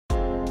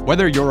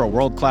Whether you're a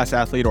world-class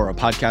athlete or a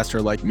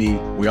podcaster like me,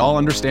 we all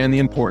understand the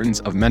importance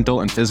of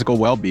mental and physical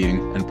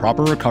well-being and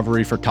proper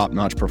recovery for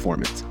top-notch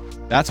performance.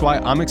 That's why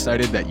I'm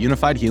excited that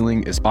Unified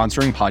Healing is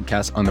sponsoring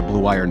podcasts on the Blue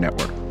Wire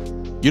Network.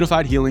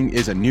 Unified Healing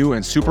is a new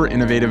and super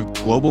innovative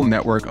global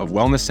network of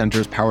wellness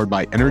centers powered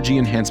by Energy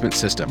Enhancement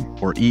System,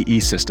 or EE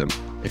System.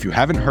 If you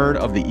haven't heard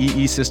of the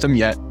EE System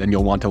yet, then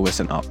you'll want to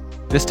listen up.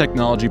 This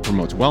technology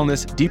promotes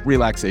wellness, deep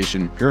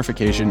relaxation,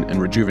 purification, and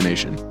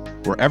rejuvenation.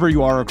 Wherever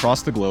you are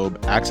across the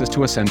globe, access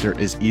to a center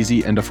is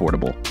easy and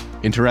affordable.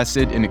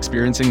 Interested in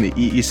experiencing the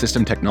EE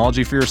System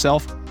technology for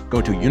yourself?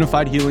 Go to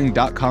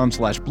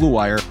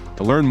unifiedhealing.com/bluewire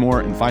to learn more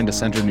and find a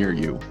center near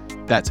you.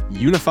 That's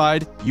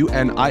unified,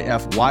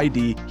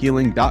 UNIFYD,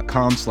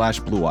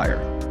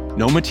 healing.com/bluewire.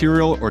 No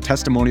material or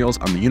testimonials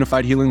on the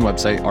Unified Healing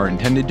website are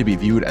intended to be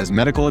viewed as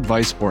medical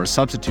advice or a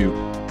substitute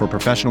for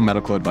professional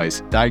medical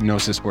advice,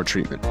 diagnosis, or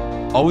treatment.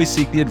 Always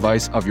seek the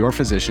advice of your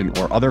physician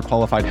or other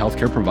qualified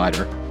healthcare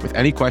provider with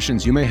any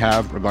questions you may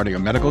have regarding a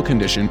medical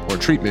condition or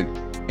treatment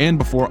and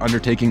before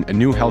undertaking a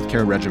new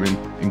healthcare regimen,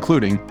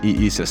 including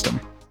EE System.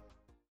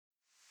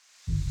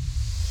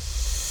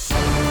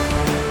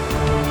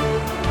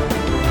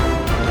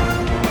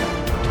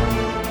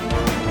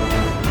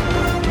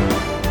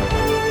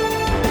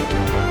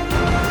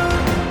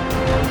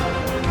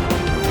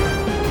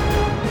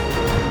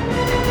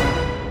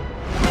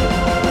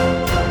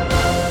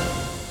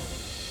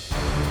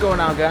 What's going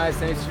on, guys?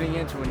 Thanks for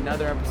tuning in to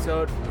another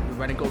episode of the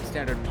Red and Gold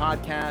Standard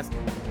Podcast.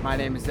 My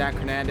name is Zach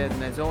Hernandez,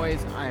 and as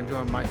always, I am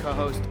joined by my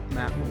co-host,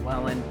 Matt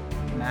Llewellyn.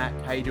 Matt,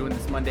 how you doing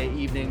this Monday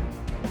evening?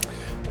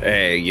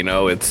 Hey,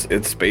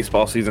 it's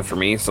baseball season for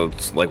me, so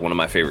it's like one of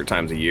my favorite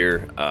times of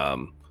year.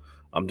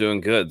 I'm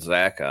doing good,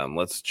 Zach.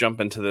 Let's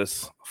jump into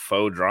this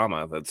faux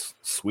drama that's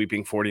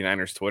sweeping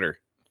 49ers Twitter.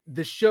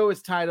 The show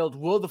is titled,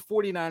 Will the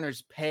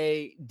 49ers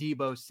Pay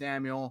Deebo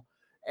Samuel?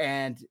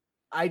 And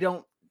I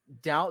don't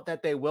doubt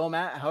that they will,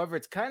 Matt. However,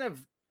 it's kind of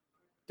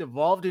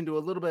devolved into a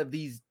little bit of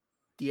these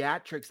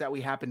theatrics that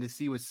we happen to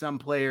see with some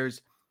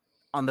players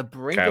on the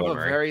brink of a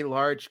very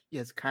large,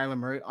 Kyler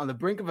Murray, on the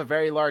brink of a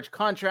very large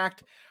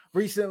contract.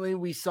 Recently,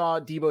 we saw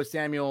Deebo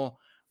Samuel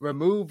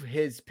remove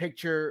his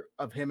picture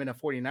of him in a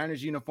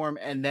 49ers uniform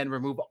and then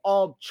remove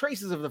all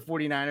traces of the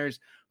 49ers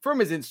from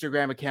his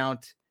Instagram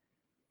account.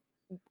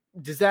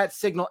 Does that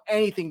signal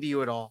anything to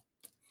you at all?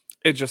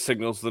 It just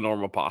signals the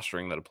normal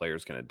posturing that a player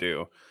is going to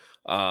do.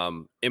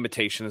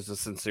 Imitation is the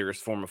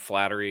sincerest form of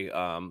flattery.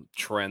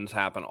 Trends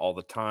happen all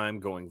the time,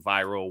 going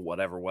viral,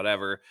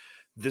 whatever.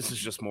 This is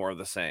just more of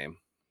the same.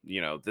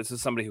 This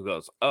is somebody who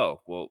goes, oh,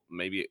 well,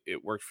 maybe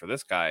it worked for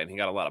this guy and he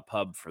got a lot of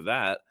pub for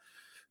that.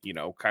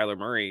 Kyler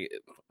Murray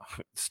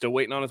still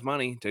waiting on his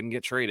money, didn't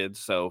get traded.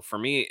 So for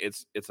me,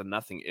 it's a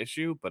nothing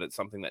issue, but it's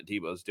something that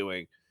Deebo's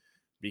doing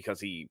because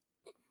he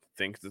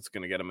thinks it's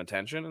going to get him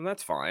attention, and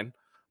that's fine.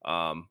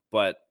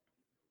 But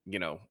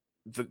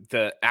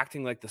the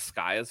acting like the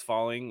sky is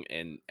falling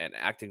and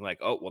acting like,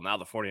 oh, well, now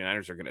the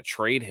 49ers are going to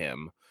trade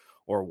him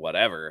or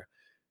whatever.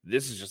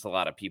 This is just a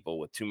lot of people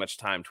with too much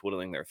time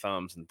twiddling their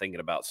thumbs and thinking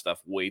about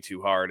stuff way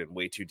too hard and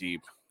way too deep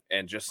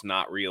and just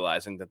not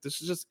realizing that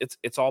this is just,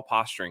 it's all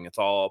posturing. It's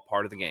all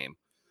part of the game.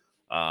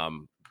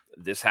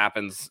 This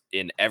happens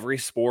in every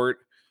sport.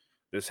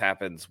 This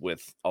happens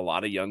with a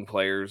lot of young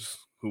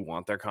players who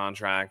want their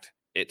contract.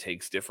 It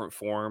takes different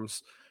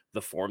forms.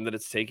 The form that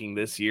it's taking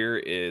this year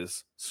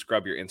is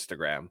scrub your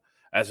Instagram,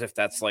 as if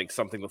that's like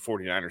something the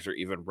 49ers are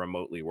even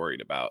remotely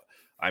worried about.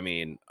 I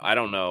mean, I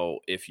don't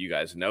know if you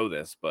guys know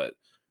this, but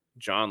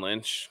John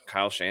Lynch,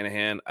 Kyle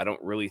Shanahan, I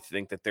don't really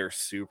think that they're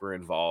super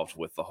involved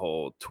with the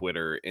whole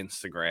Twitter,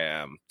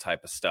 Instagram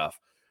type of stuff.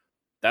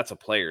 That's a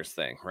player's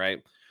thing,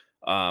 right?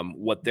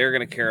 What they're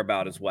going to care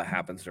about is what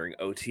happens during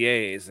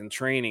OTAs and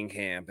training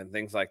camp and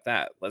things like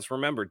that. Let's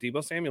remember,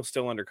 Deebo Samuel's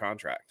still under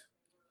contract.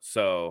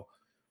 So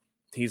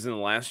he's in the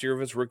last year of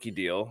his rookie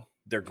deal.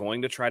 They're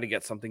going to try to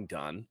get something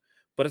done,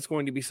 but it's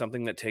going to be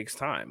something that takes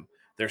time.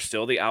 There's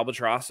still the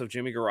albatross of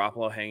Jimmy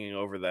Garoppolo hanging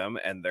over them,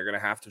 and they're going to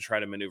have to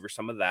try to maneuver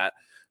some of that.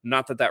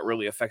 Not that that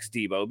really affects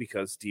Deebo,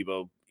 because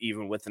Deebo,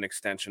 even with an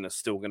extension, is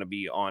still going to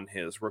be on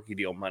his rookie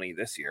deal money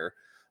this year.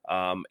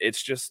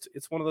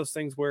 It's one of those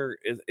things where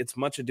it's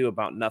much ado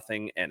about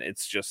nothing, and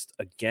it's just,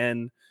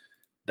 again,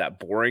 that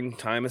boring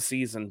time of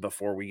season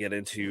before we get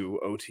into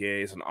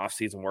OTAs and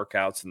off-season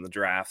workouts and the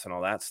drafts and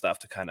all that stuff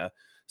to kind of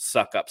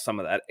suck up some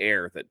of that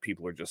air that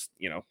people are just,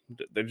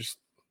 they're just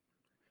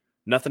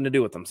nothing to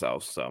do with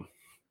themselves. So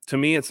to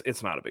me,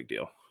 it's not a big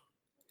deal.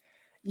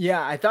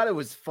 Yeah, I thought it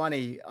was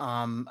funny.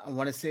 I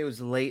want to say it was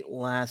late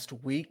last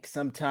week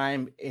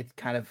sometime. It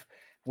kind of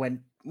went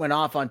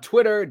off on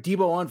Twitter.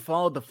 Deebo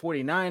unfollowed the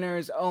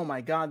 49ers. Oh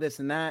my God, this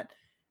and that.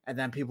 And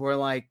then people were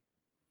like,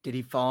 did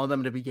he follow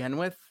them to begin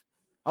with?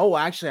 Oh,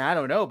 actually, I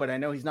don't know, but I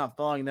know he's not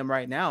following them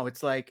right now.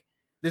 It's like,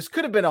 this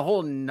could have been a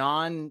whole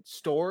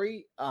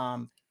non-story.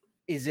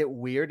 Is it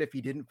weird if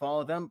he didn't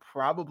follow them?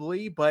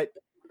 Probably, but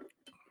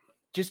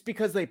just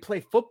because they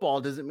play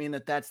football doesn't mean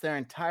that that's their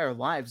entire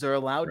lives. They're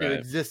allowed to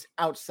exist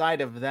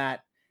outside of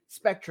that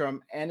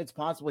spectrum, and it's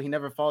possible he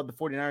never followed the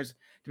 49ers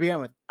to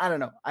begin with. I don't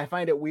know. I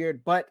find it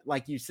weird, but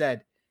like you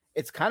said,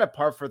 it's kind of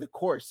par for the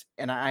course.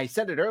 And I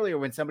said it earlier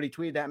when somebody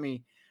tweeted at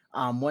me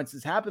once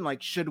this happened,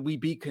 like, should we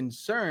be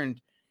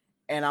concerned?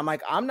 And I'm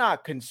like, I'm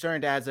not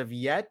concerned as of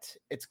yet.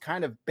 It's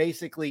kind of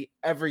basically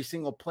every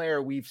single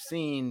player we've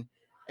seen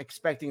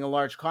expecting a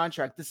large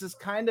contract. This is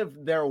kind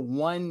of their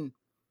one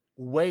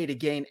way to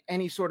gain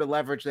any sort of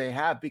leverage they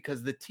have,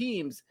 because the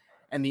teams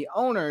and the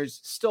owners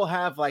still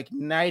have like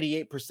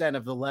 98%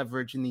 of the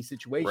leverage in these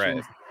situations.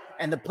 Right.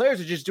 And the players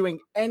are just doing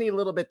any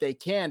little bit they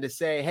can to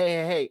say,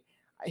 hey,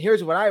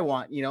 here's what I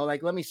want,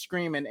 like, let me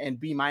scream and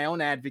be my own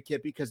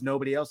advocate, because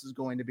nobody else is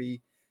going to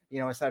be,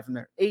 aside from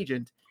their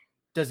agent.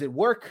 Does it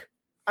work?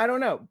 I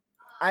don't know.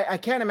 I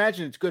can't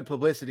imagine it's good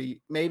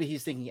publicity. Maybe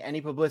he's thinking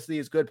any publicity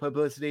is good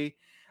publicity.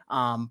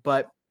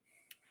 But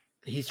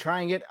he's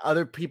trying it.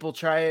 Other people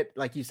try it.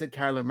 Like you said,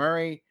 Kyler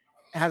Murray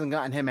hasn't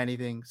gotten him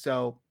anything.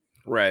 So,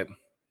 right.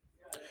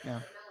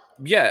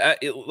 Yeah.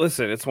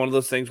 Listen, it's one of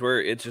those things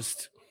where it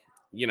just,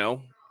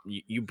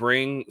 you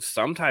bring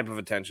some type of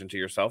attention to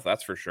yourself.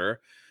 That's for sure.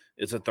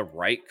 Is it the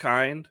right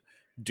kind?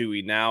 Do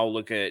we now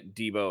look at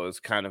Deebo as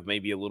kind of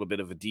maybe a little bit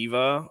of a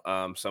diva?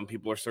 Some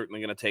people are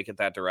certainly going to take it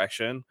that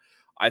direction.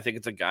 I think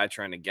it's a guy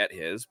trying to get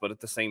his, but at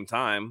the same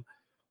time,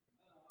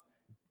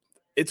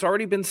 it's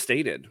already been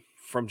stated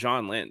from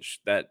John Lynch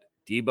that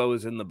Deebo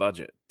is in the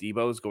budget.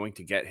 Deebo is going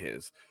to get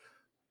his.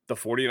 The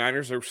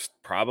 49ers are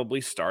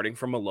probably starting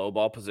from a low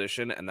ball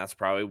position, and that's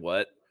probably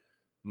what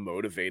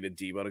motivated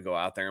Deebo to go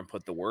out there and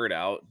put the word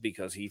out,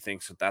 because he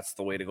thinks that that's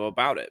the way to go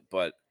about it.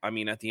 But, I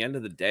mean, at the end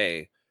of the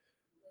day,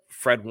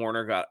 Fred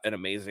Warner got an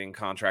amazing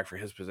contract for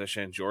his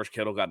position. George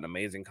Kittle got an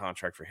amazing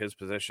contract for his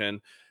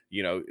position.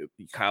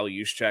 Kyle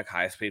Juszczyk,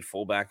 highest paid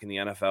fullback in the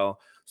NFL.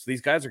 So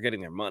these guys are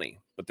getting their money,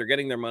 but they're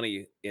getting their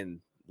money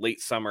in late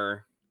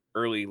summer,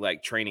 early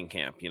like training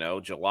camp,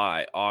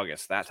 July,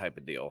 August, that type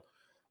of deal.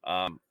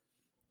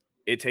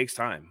 It takes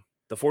time.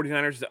 The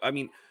 49ers, I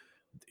mean,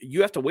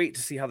 you have to wait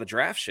to see how the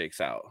draft shakes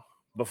out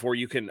before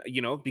you can,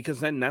 because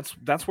then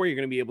that's where you're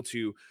going to be able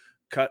to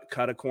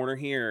cut a corner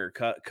here,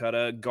 cut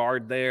a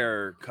guard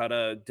there, cut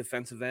a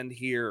defensive end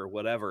here, or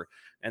whatever.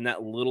 And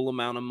that little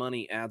amount of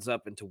money adds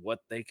up into what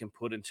they can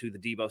put into the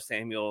Deebo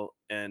Samuel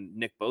and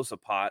Nick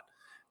Bosa pot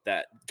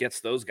that gets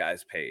those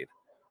guys paid.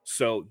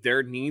 So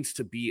there needs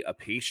to be a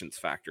patience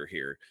factor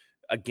here.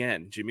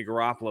 Again, Jimmy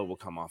Garoppolo will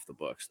come off the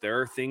books. There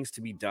are things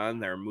to be done.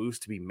 There are moves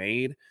to be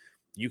made.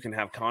 You can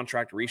have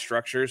contract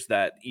restructures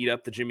that eat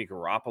up the Jimmy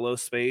Garoppolo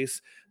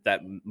space,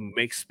 that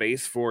make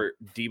space for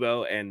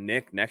Deebo and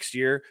Nick next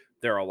year.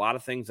 There are a lot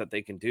of things that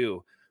they can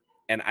do.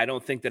 And I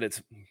don't think that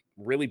it's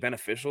really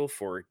beneficial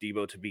for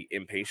Deebo to be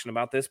impatient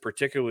about this,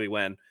 particularly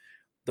when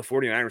the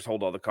 49ers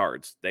hold all the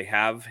cards. They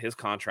have his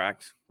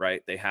contract,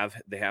 right? They have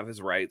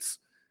his rights.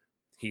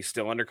 He's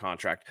still under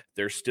contract.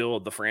 There's still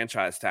the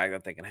franchise tag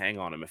that they can hang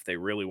on him if they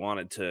really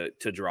wanted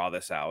to draw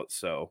this out.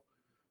 So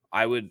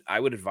I would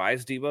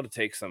advise Deebo to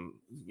take some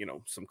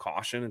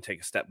caution and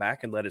take a step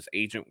back and let his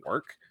agent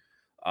work,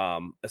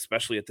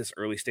 especially at this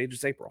early stage.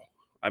 It's April.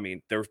 I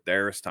mean,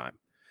 there is time.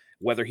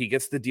 Whether he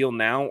gets the deal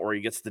now or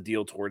he gets the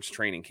deal towards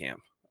training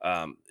camp,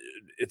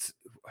 it's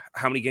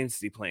how many games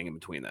is he playing in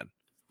between then?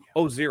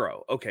 Oh,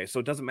 0. Okay, so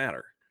it doesn't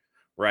matter,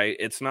 right?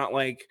 It's not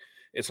like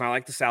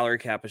the salary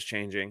cap is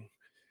changing.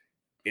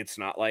 It's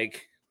not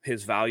like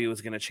his value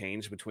is going to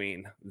change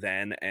between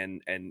then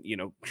and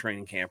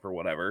training camp or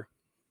whatever.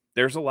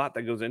 There's a lot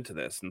that goes into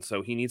this, and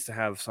so he needs to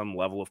have some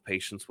level of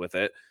patience with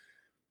it.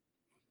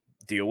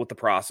 Deal with the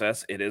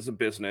process. It is a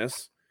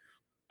business,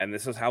 and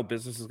this is how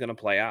business is going to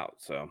play out.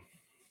 So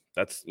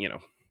that's,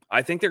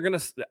 I think they're going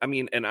to,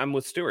 and I'm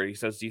with Stuart. He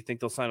says, do you think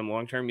they'll sign him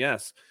long-term?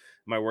 Yes.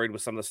 Am I worried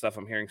with some of the stuff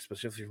I'm hearing,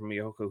 specifically from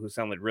Miyoko, who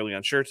sounded really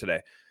unsure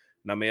today?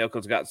 Now,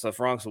 Miyoko's got stuff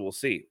wrong, so we'll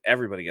see.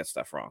 Everybody gets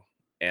stuff wrong.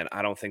 And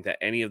I don't think that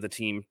any of the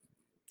team,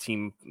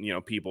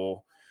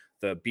 people,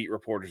 the beat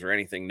reporters or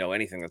anything know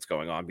anything that's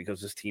going on,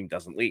 because this team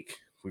doesn't leak.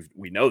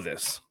 We know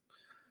this.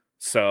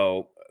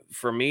 So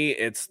for me,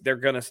 they're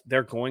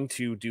going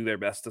to do their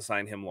best to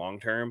sign him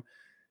long-term.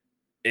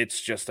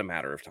 It's just a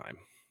matter of time.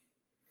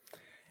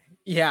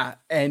 Yeah,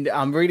 and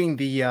I'm reading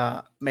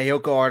the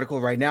Mayoko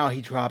article right now.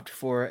 He dropped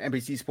for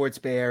NBC Sports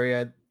Bay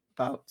Area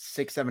about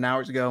 6-7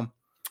 hours ago.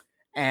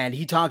 And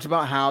he talks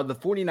about how the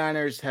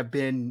 49ers have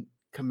been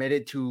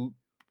committed to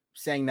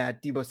saying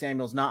that Deebo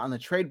Samuel's not on the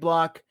trade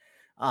block,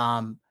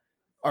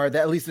 or that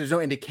at least there's no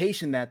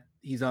indication that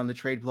he's on the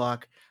trade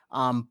block.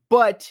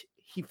 But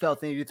he felt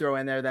they needed to throw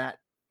in there that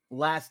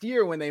last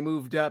year when they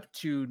moved up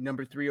to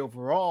number 3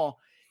 overall,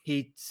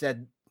 he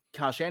said,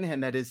 Kyle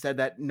Shanahan, that is, said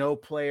that no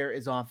player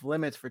is off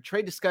limits for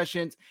trade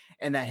discussions,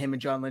 and that him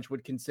and John Lynch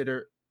would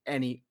consider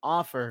any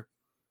offer.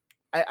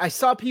 I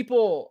saw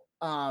people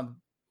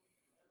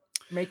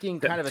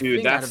making kind of a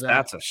thing out of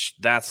that.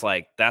 That's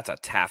a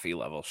taffy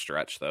level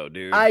stretch, though,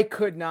 dude. I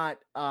could not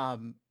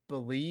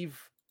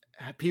believe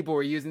people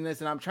were using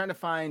this, and I'm trying to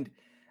find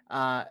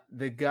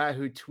the guy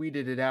who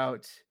tweeted it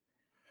out.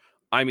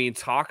 I mean,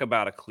 talk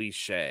about a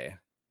cliche.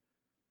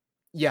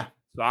 Yeah.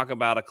 Talk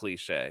about a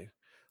cliche.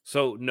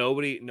 So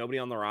nobody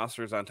on the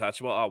roster is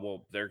untouchable. Oh,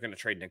 well, they're going to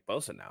trade Nick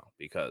Bosa now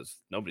because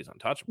nobody's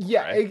untouchable,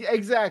 Yeah, right?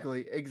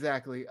 exactly.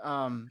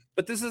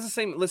 But this is the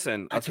same.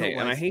 Listen, That's what okay, it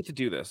and I was. hate to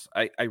do this.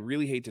 I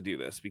really hate to do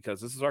this because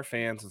this is our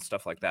fans and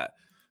stuff like that.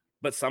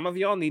 But some of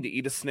y'all need to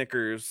eat a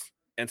Snickers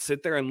and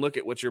sit there and look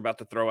at what you're about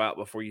to throw out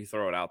before you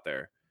throw it out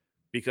there.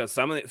 Because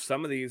some of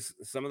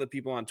the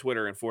people on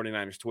Twitter and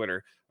 49ers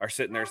Twitter are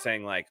sitting there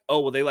saying like, oh,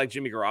 well, they like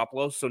Jimmy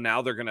Garoppolo, so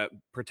now they're gonna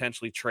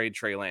potentially trade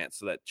Trey Lance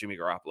so that Jimmy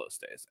Garoppolo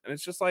stays. And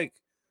it's just like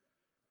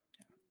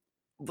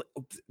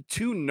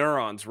two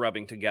neurons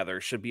rubbing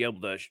together should be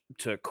able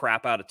to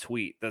crap out a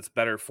tweet that's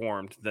better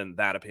formed than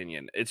that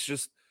opinion. It's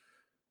just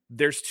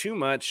there's too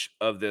much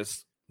of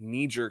this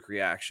knee-jerk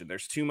reaction.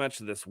 There's too much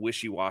of this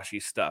wishy-washy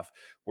stuff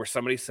where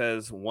somebody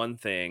says one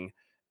thing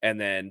and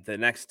then the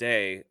next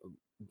day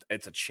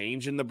it's a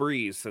change in the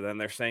breeze. So then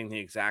they're saying the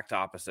exact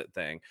opposite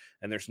thing,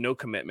 and there's no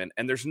commitment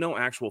and there's no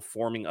actual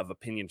forming of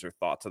opinions or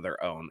thoughts of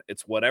their own.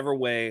 It's whatever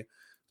way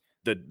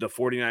the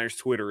 49ers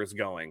Twitter is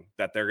going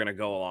that they're going to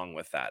go along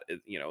with that.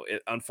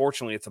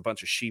 Unfortunately, it's a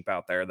bunch of sheep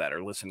out there that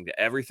are listening to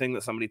everything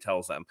that somebody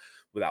tells them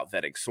without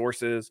vetting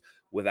sources,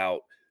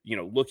 without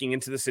looking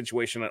into the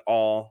situation at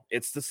all.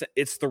 It's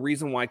the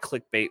reason why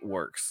clickbait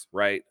works,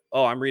 right?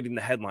 Oh, I'm reading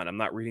the headline, I'm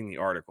not reading the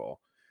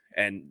article,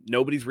 and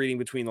nobody's reading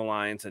between the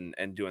lines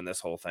and doing this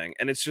whole thing.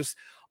 And it's just,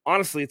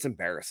 honestly, it's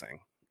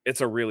embarrassing.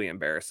 It's a really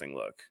embarrassing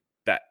look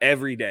that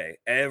every day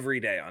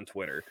on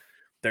Twitter,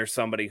 there's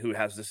somebody who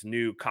has this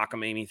new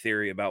cockamamie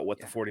theory about what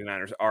the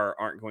 49ers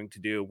aren't going to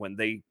do when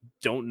they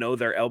don't know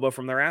their elbow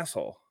from their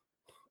asshole.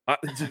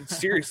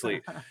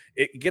 Seriously,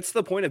 it gets to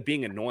the point of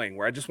being annoying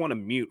where I just want to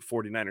mute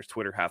 49ers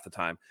Twitter half the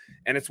time.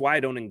 And it's why I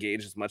don't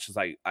engage as much as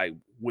I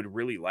would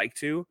really like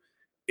to.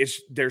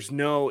 There's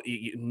no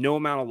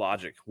amount of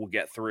logic will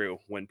get through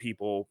when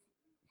people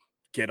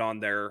get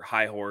on their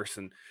high horse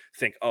and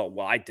think, oh,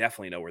 well, I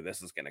definitely know where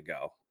this is going to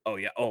go. Oh,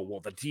 yeah. Oh, well,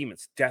 the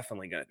Demon's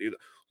definitely going to do that.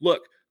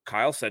 Look,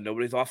 Kyle said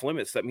nobody's off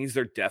limits. That means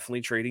they're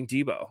definitely trading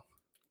Debo.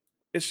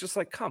 It's just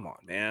like, come on,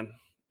 man.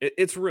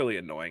 It's really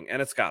annoying,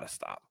 and it's got to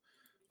stop,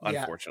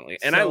 unfortunately.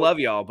 And I love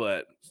y'all,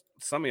 but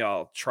some of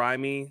y'all try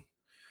me.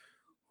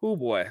 Oh,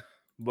 boy.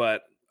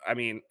 But, I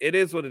mean, it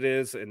is what it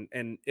is,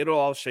 and it'll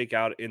all shake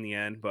out in the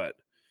end, but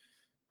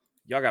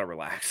y'all got to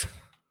relax.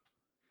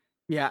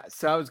 Yeah,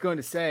 so I was going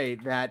to say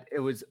that it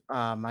was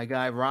my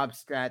guy Rob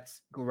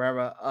Stats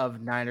Guerrera of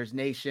Niners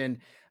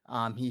Nation.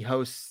 He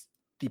hosts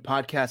the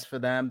podcast for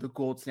them, the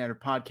Gold Standard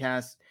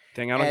Podcast.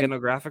 Dang, I don't get no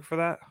graphic for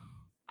that.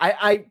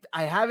 I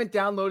haven't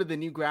downloaded the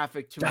new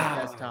graphic to my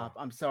desktop.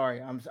 I'm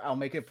sorry. I'll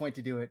make it a point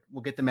to do it.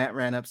 We'll get the Matt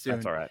Ran up soon.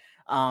 That's all right.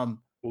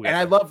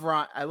 I love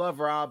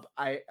Rob.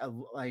 I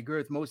agree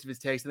with most of his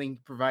takes. I think he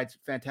provides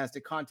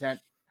fantastic content.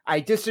 I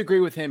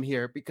disagree with him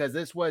here because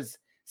this was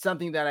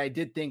something that I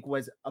did think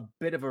was a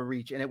bit of a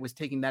reach, and it was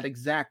taking that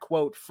exact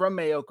quote from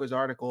Mayoko's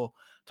article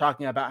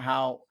talking about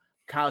how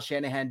Kyle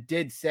Shanahan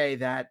did say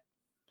that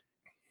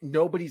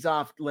nobody's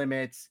off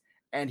limits,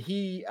 and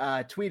he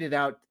tweeted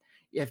out,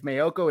 if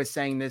Mayoko is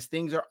saying this,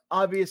 things are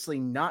obviously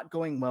not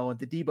going well with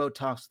the Debo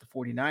talks to the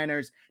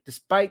 49ers.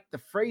 Despite the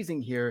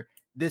phrasing here,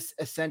 this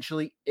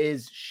essentially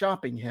is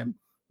shopping him.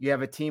 You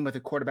have a team with a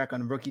quarterback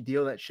on a rookie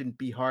deal that shouldn't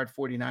be hard.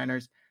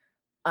 49ers.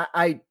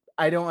 I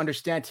don't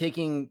understand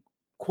taking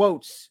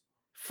quotes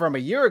from a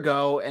year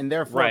ago and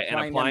therefore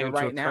applying them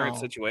to a current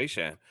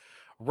situation.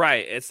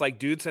 Right. It's like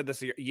dude said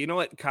this year. You know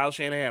what Kyle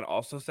Shanahan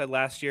also said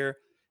last year?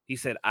 He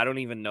said, I don't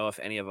even know if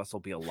any of us will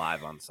be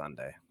alive on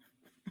Sunday.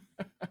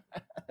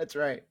 That's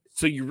right.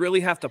 So you really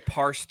have to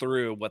parse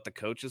through what the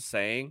coach is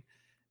saying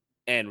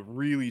and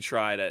really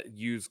try to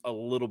use a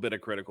little bit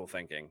of critical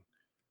thinking.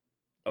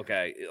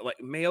 Okay, like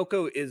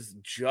Mayoko is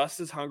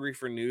just as hungry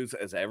for news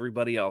as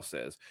everybody else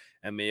is,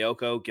 and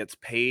Mayoko gets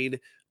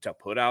paid to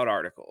put out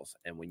articles.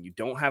 And when you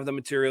don't have the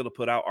material to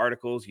put out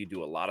articles, you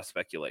do a lot of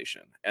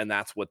speculation, and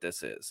that's what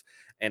this is.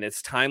 And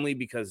it's timely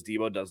because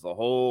Debo does the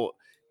whole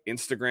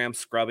Instagram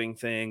scrubbing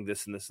thing,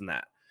 this and this and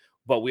that.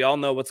 But we all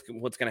know what's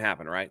going to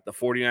happen, right? The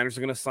 49ers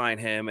are going to sign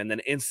him, and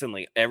then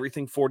instantly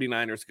everything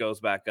 49ers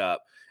goes back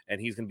up, and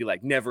he's going to be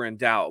like, never in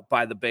doubt,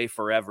 by the Bay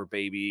forever,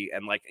 baby.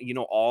 And like,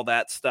 all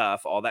that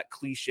stuff, all that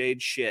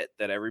cliched shit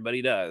that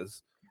everybody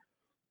does.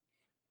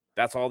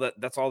 That's all that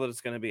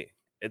it's going to be.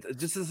 It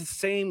just is the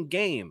same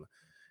game.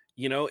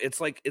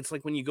 It's like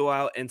when you go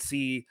out and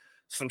see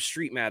some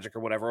street magic or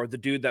whatever, or the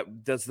dude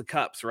that does the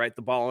cups, right?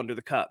 The ball under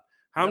the cup.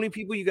 How many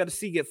people you got to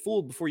see get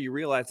fooled before you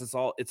realize it's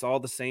all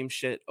the same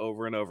shit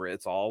over and over?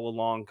 It's all a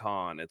long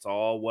con. It's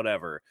all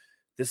whatever.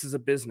 This is a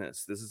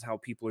business. This is how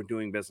people are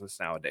doing business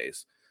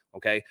nowadays.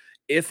 Okay.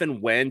 If and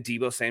when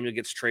Debo Samuel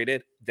gets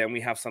traded, then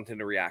we have something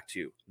to react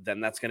to. Then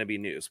that's going to be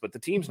news. But the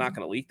team's not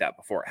going to leak that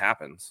before it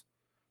happens,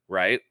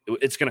 right?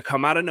 It's going to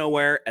come out of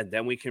nowhere, and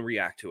then we can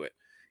react to it.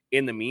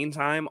 In the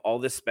meantime, all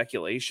this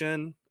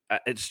speculation,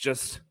 it's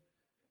just,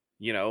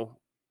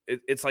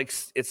 it's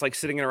like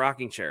sitting in a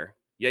rocking chair.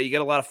 Yeah, you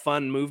get a lot of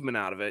fun movement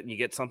out of it, and you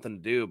get something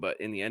to do,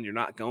 but in the end, you're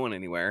not going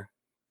anywhere.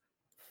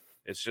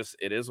 It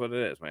is what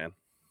it is, man.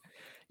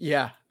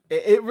 Yeah,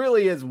 It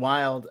really is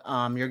wild.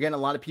 You're getting a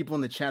lot of people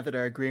in the chat that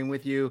are agreeing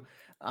with you.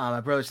 My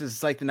brother says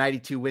it's like the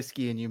 92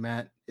 whiskey in you,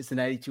 Matt. It's the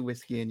 92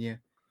 whiskey in you.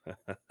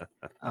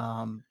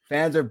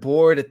 Fans are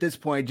bored at this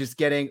point, just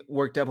getting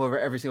worked up over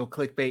every single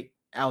clickbait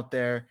out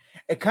there.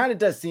 It kind of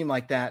does seem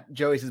like that.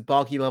 Joey says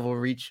bulky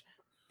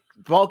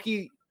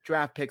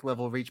draft pick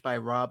level reach by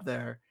Rob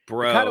there.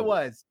 Bro, it kind of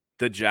was.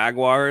 The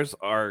Jaguars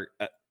are,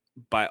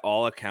 by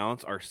all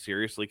accounts, are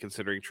seriously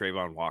considering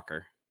Trayvon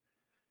Walker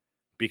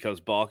because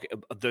Bulky.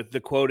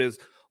 The quote is,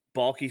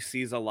 "Bulky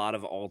sees a lot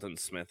of Aldon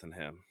Smith in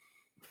him."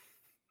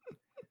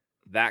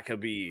 That could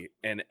be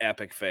an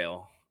epic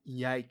fail.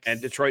 Yikes!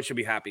 And Detroit should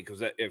be happy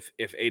because if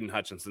Aiden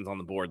Hutchinson's on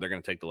the board, they're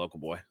going to take the local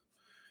boy.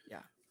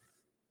 Yeah.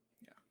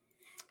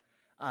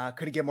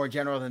 Could it get more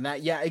general than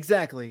that? Yeah,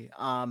 exactly.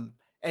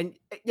 And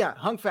yeah,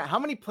 Hung Fat, how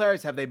many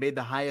players have they made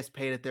the highest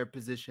paid at their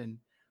position?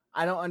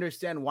 I don't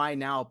understand why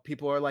now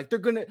people are like,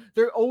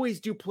 they're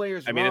always do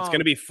players. I mean, wrong. it's going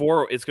to be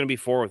 4. It's going to be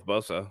 4 with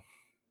Bosa.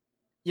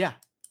 Yeah.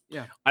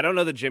 I don't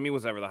know that Jimmy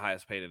was ever the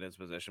highest paid at his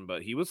position,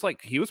 but he was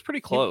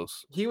pretty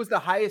close. He was the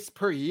highest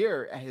per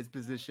year at his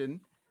position.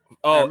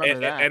 Oh,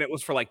 and it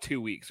was for like 2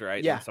 weeks,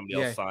 right? Yeah. And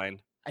somebody else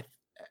signed.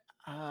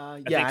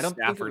 I don't think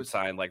Stafford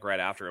signed like right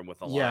after him with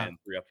the Lions,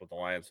 re-upped with the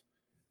Lions.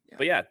 Yeah.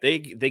 But yeah, they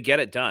get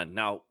it done.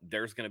 Now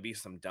there's going to be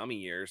some dummy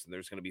years, and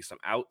there's going to be some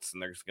outs,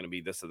 and there's going to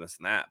be this and this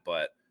and that.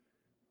 But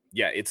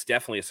yeah, it's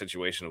definitely a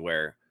situation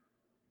where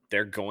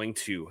they're going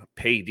to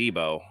pay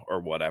Debo or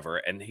whatever,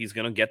 and he's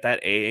going to get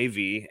that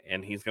AAV,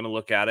 and he's going to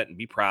look at it and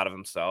be proud of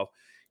himself.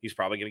 He's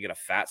probably going to get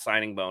a fat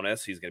signing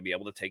bonus. He's going to be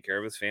able to take care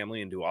of his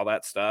family and do all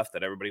that stuff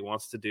that everybody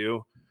wants to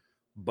do.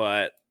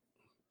 But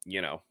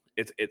you know,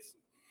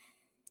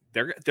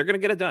 they're going to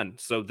get it done.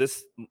 So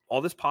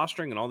all this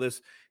posturing and all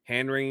this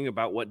hand wringing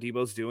about what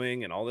Debo's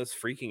doing and all this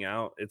freaking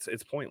out,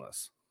 it's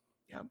pointless.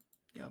 Yep.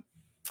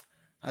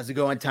 How's it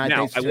going, Ty?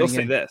 Now, I will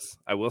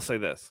say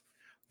this.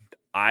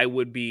 I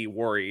would be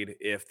worried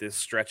if this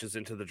stretches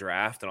into the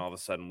draft and all of a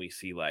sudden we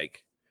see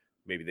like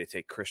maybe they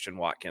take Christian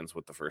Watkins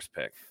with the first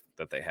pick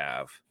that they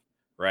have,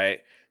 right?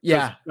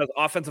 Yeah. Because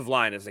offensive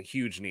line is a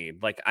huge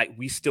need. Like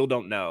we still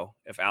don't know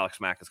if Alex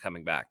Mack is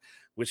coming back,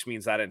 which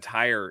means that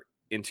entire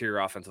interior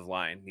offensive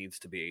line needs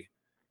to be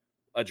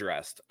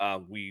addressed.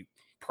 We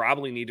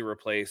probably need to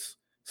replace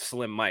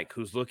Slim Mike,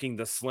 who's looking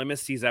the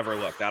slimmest he's ever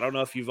looked. I don't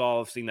know if you've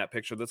all seen that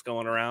picture that's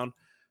going around,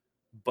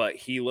 but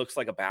he looks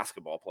like a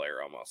basketball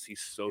player almost.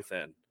 He's so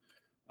thin.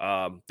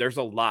 There's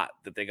a lot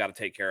that they got to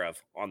take care of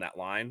on that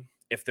line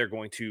if they're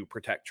going to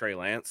protect Trey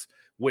Lance,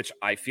 which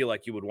I feel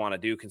like you would want to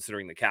do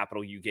considering the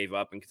capital you gave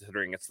up and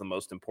considering it's the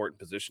most important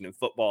position in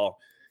football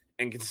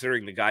and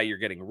considering the guy you're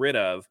getting rid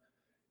of,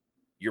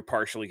 you're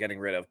partially getting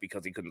rid of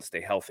because he couldn't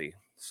stay healthy.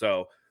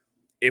 So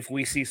if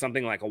we see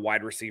something like a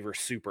wide receiver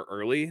super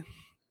early,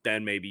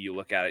 then maybe you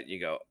look at it and you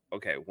go,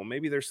 okay, well,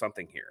 maybe there's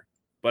something here.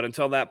 But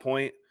until that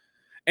point,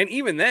 and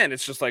even then,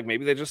 it's just like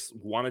maybe they just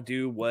want to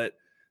do what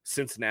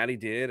Cincinnati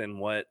did and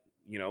what,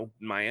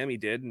 Miami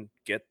did and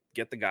get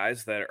the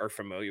guys that are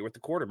familiar with the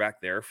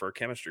quarterback there for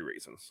chemistry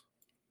reasons.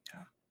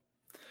 Yeah.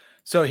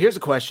 So here's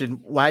a question.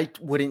 Why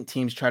wouldn't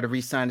teams try to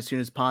re-sign as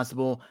soon as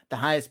possible? The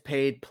highest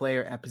paid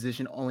player at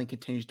position only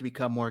continues to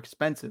become more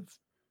expensive.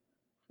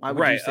 Why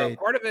would you say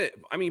part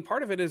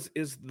of it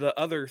is the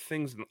other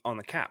things on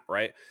the cap,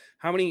 right?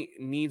 How many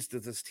needs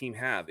does this team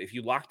have? If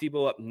you lock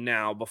Debo up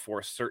now before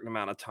a certain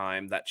amount of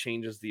time, that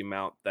changes the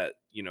amount that,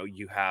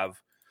 you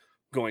have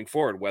going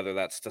forward, whether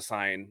that's to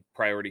sign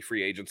priority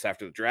free agents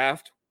after the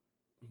draft,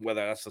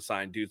 whether that's to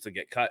sign dudes that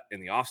get cut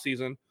in the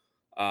offseason.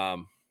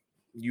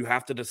 You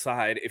have to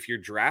decide if you're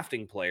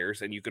drafting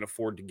players and you can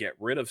afford to get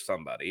rid of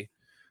somebody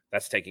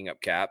that's taking up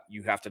cap.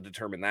 You have to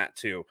determine that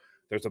too.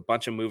 There's a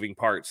bunch of moving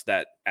parts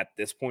that at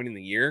this point in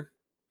the year,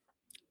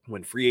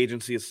 when free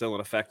agency is still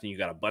in effect and you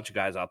got a bunch of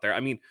guys out there.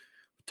 I mean,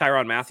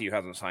 Tyrann Mathieu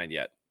hasn't signed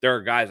yet. There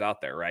are guys out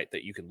there, right,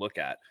 that you can look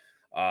at.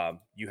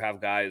 You have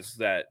guys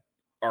that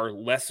are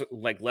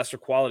lesser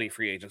quality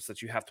free agents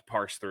that you have to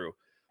parse through.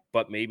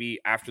 But maybe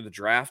after the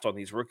draft on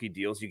these rookie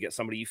deals, you get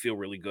somebody you feel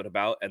really good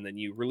about, and then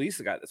you release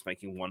a guy that's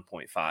making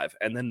 1.5,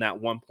 and then that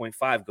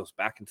 1.5 goes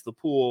back into the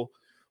pool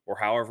or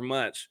however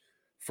much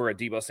for a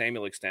Debo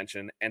Samuel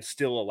extension and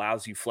still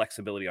allows you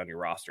flexibility on your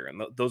roster.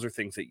 And those are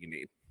things that you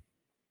need.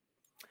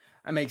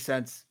 That makes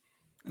sense.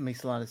 It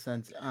makes a lot of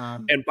sense.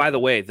 And by the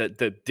way,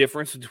 the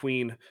difference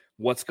between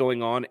what's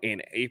going on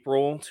in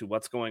April to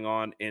what's going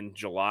on in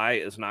July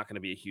is not going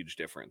to be a huge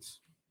difference.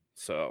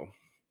 So.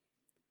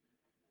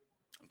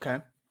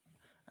 Okay.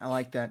 I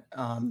like that.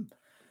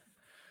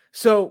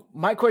 So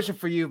my question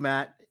for you,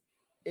 Matt,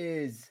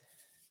 is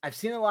I've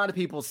seen a lot of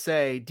people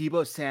say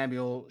Debo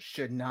Samuel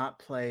should not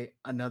play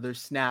another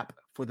snap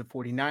for the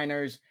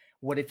 49ers.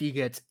 What if he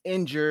gets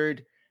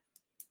injured?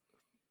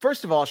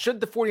 First of all, should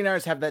the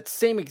 49ers have that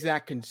same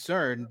exact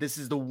concern? This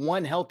is the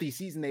one healthy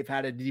season they've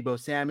had at Debo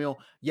Samuel.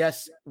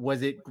 Yes.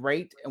 Was it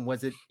great? And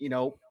was it,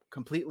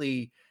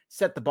 completely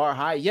set the bar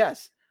high?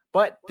 Yes.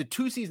 But the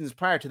 2 seasons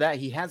prior to that,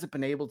 he hasn't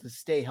been able to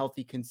stay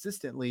healthy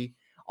consistently.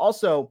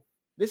 Also,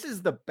 this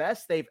is the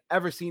best they've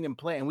ever seen him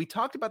play. And we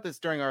talked about this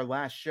during our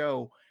last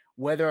show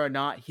whether or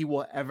not he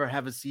will ever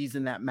have a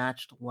season that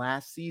matched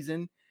last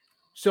season.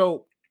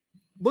 So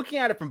looking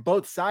at it from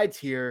both sides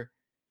here,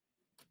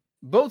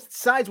 both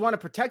sides want to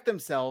protect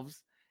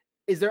themselves.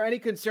 Is there any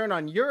concern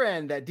on your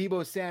end that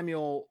Deebo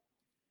Samuel,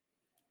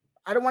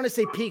 I don't want to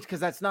say peaked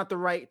because that's not the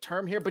right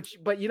term here,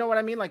 but you know what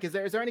I mean? Like, is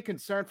there any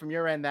concern from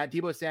your end that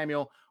Deebo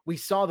Samuel, we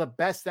saw the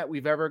best that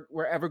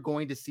we're ever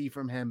going to see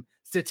from him,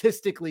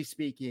 statistically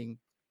speaking?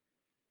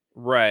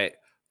 Right.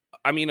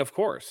 I mean, of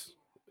course,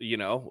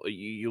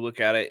 you look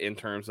at it in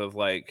terms of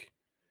like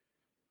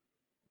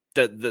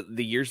the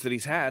years that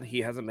he's had, he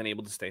hasn't been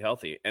able to stay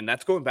healthy. And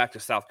that's going back to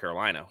South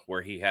Carolina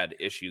where he had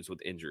issues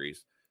with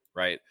injuries.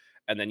 Right.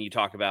 And then you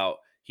talk about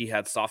he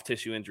had soft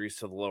tissue injuries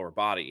to the lower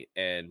body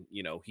and,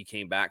 he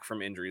came back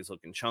from injuries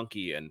looking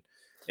chunky. And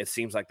it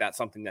seems like that's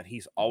something that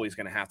he's always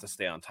going to have to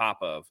stay on top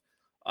of.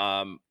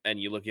 And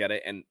you look at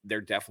it and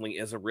there definitely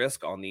is a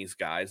risk on these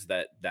guys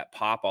that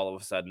pop all of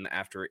a sudden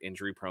after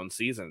injury prone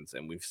seasons.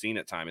 And we've seen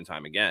it time and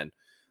time again.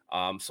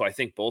 So I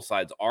think both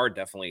sides are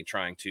definitely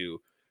trying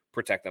to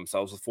protect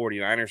themselves. The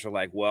 49ers are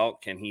like, well,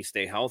 can he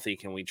stay healthy?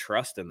 Can we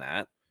trust in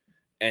that?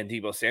 And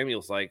Deebo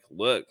Samuel's like,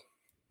 look,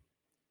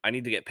 I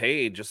need to get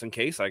paid just in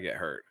case I get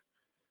hurt.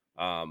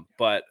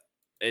 But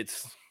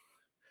it's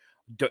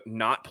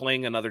not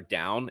playing another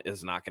down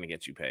is not going to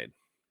get you paid.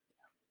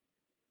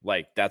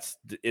 Like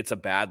it's a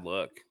bad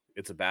look.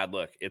 It's a bad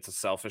look. It's a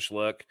selfish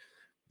look.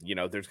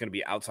 There's going to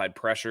be outside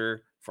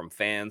pressure from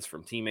fans,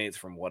 from teammates,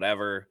 from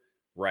whatever,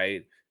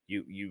 right?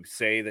 You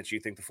say that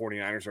you think the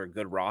 49ers are a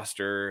good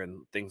roster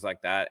and things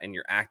like that, and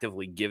you're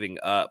actively giving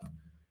up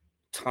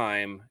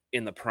time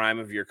in the prime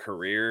of your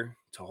career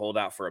to hold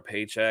out for a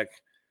paycheck.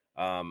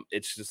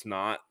 It's just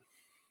not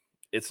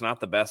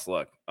the best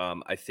look.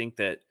 I think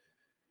that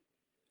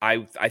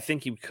I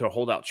think he could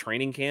hold out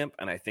training camp,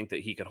 and I think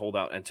that he could hold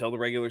out until the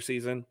regular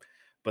season,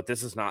 but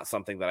this is not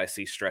something that I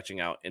see stretching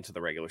out into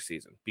the regular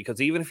season, because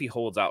even if he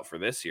holds out for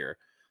this year,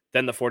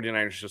 then the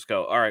 49ers just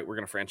go, all right, we're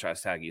going to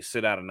franchise tag you,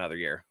 sit out another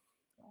year.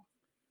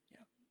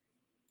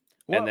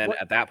 Yeah. And then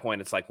at that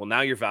point, it's like, well,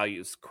 now your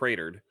value is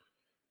cratered,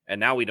 and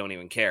now we don't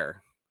even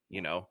care.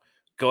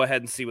 Go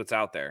ahead and see what's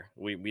out there.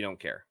 We don't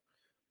care.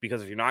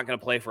 Because if you're not going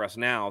to play for us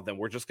now, then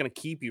we're just going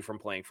to keep you from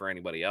playing for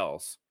anybody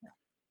else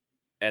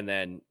and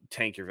then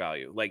tank your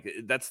value. Like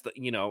that's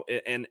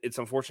and it's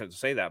unfortunate to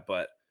say that,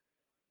 but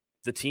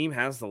the team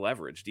has the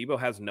leverage. Deebo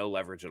has no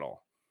leverage at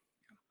all.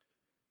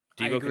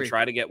 Deebo can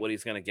try to get what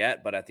he's going to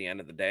get, but at the end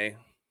of the day,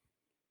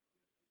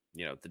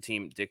 the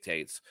team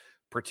dictates,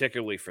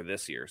 particularly for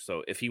this year.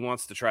 So if he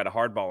wants to try to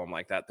hardball him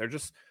like that, they're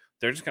just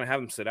going to have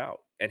him sit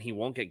out and he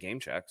won't get game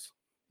checks.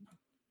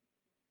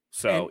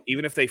 So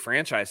even if they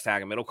franchise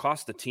tag him, it'll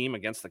cost the team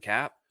against the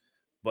cap.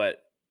 But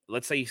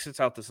let's say he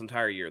sits out this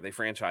entire year, they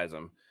franchise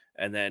him,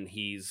 and then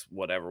he's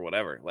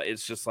whatever. Like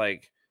it's just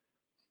like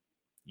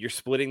you're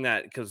splitting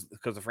that because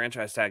the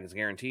franchise tag is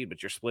guaranteed,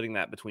 but you're splitting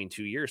that between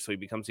 2 years, so he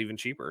becomes even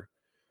cheaper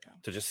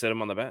to just sit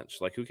him on the bench.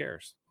 Like who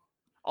cares?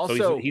 Also,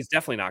 so he's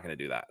definitely not going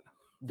to do that.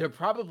 They're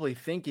probably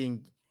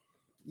thinking,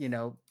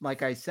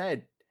 like I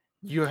said,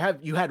 you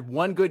had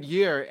one good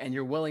year and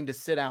you're willing to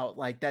sit out.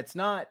 Like that's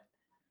not.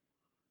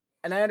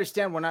 And I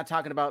understand we're not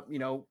talking about,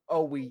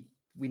 we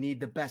need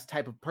the best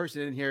type of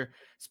person in here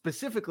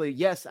specifically.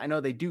 Yes, I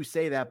know they do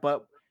say that,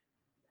 but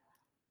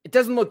it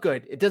doesn't look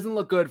good. It doesn't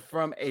look good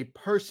from a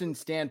person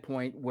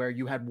standpoint where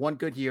you had one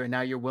good year and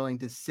now you're willing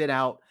to sit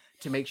out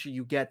to make sure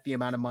you get the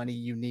amount of money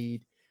you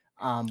need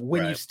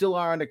when you still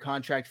are under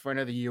contract for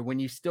another year, when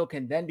you still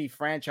can then be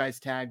franchise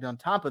tagged on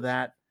top of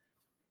that.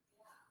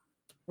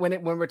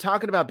 When we're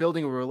talking about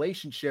building a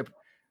relationship,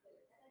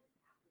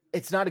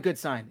 it's not a good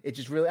sign. It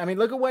just really,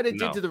 look at what it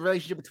did to the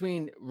relationship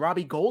between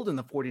Robbie Gould and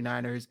the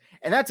 49ers.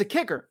 And that's a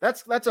kicker.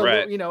 That's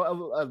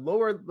a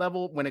lower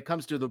level when it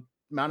comes to the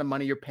amount of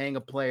money you're paying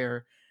a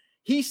player.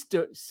 He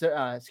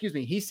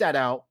sat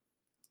out,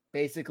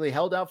 basically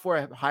held out for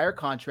a higher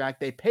contract.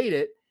 They paid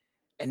it.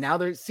 And now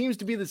there seems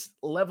to be this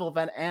level of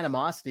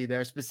animosity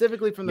there,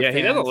 specifically from the fans.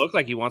 He doesn't look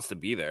like he wants to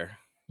be there.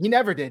 He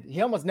never did.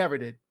 He almost never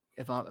did,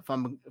 if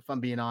I'm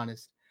being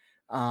honest.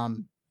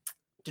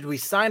 Did we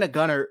sign a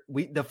gunner?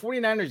 The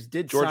 49ers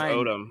did George sign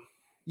Odom.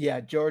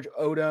 Yeah, George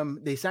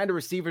Odom. They signed a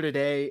receiver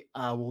today.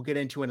 We'll get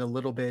into it in a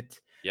little bit.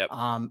 Yep.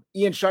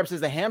 Ian Sharp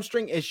says the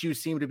hamstring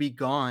issues seem to be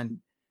gone.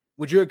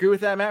 Would you agree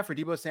with that, Matt, for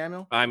Deebo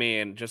Samuel?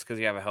 Just because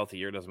you have a healthy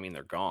year doesn't mean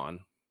they're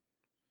gone.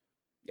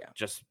 Yeah.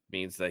 Just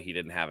means that he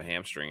didn't have a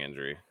hamstring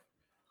injury.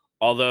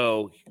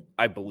 Although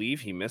I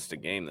believe he missed a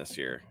game this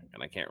year,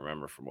 and I can't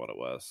remember from what it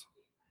was.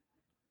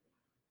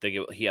 I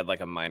think he had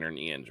like a minor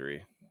knee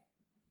injury.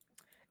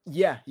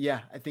 Yeah,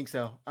 I think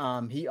so.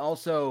 He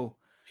also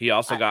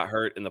got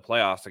hurt in the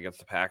playoffs against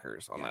the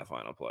Packers on that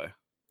final play.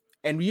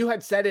 And you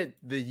had said it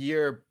the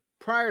year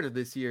prior to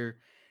this year,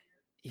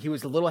 he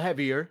was a little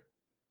heavier.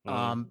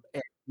 And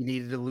he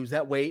needed to lose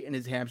that weight, and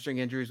his hamstring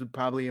injuries would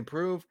probably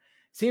improve.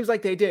 Seems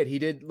like they did. He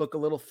did look a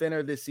little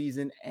thinner this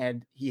season,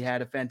 and he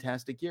had a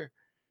fantastic year.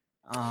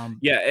 And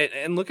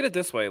look at it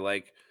this way: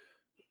 like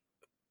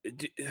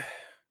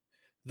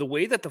the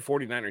way that the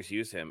 49ers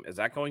use him, is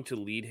that going to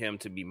lead him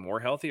to be more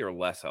healthy or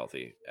less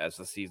healthy as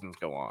the seasons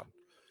go on?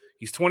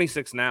 He's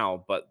 26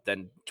 now, but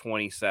then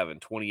 27,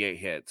 28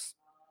 hits.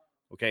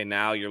 Okay,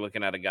 now you're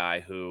looking at a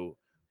guy who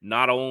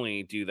not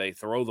only do they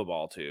throw the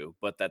ball to,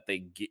 but that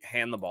they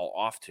hand the ball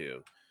off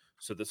to.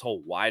 So this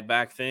whole wide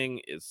back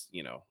thing is,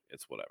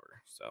 it's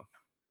whatever. So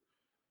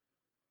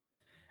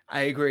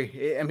I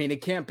agree. I mean,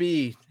 it can't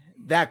be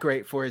that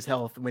great for his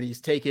health when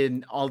he's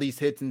taking all these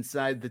hits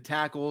inside the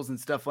tackles and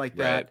stuff like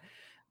that.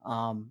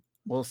 Right.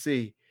 We'll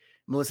see.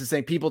 Melissa's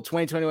saying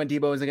 2021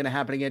 Deebo isn't going to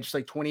happen again, just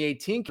like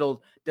 2018.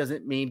 Kittle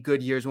doesn't mean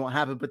good years won't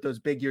happen, but those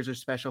big years are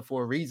special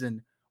for a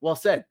reason. Well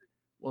said.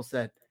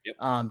 Yep.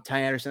 Ty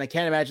Anderson, I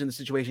can't imagine the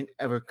situation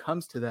ever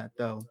comes to that,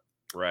 though.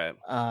 Right.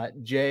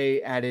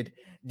 Jay added,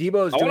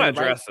 Deebo's doing I want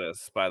to address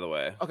this, by the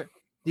way. Okay.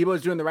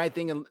 Deebo's doing the right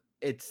thing, and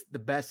it's the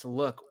best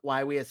look.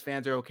 Why we as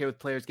fans are okay with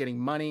players getting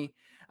money.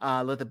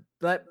 Let's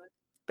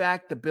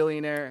back the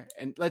billionaire,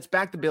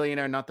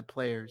 not the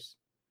players.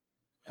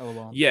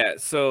 LOL. Yeah,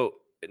 so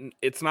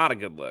it's not a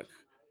good look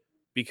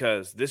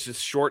because this is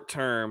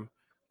short-term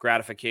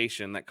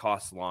gratification that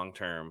costs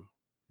long-term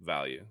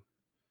value.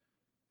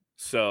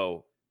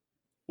 So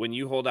when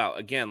you hold out,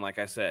 again, like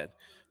I said,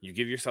 you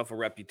give yourself a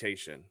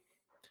reputation.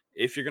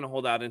 If you're going to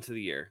hold out into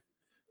the year,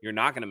 you're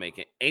not going to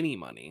make any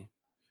money.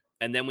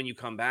 And then when you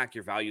come back,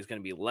 your value is going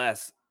to be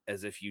less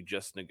as if you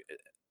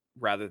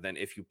rather than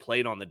if you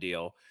played on the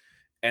deal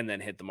and then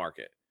hit the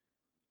market.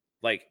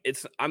 Like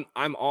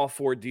I'm all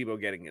for Deebo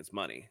getting his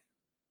money,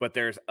 but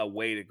there's a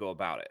way to go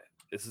about it.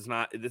 This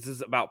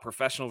is about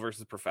professional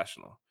versus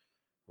professional,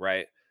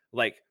 right?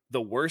 Like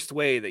the worst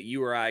way that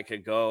you or I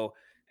could go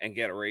and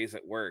get a raise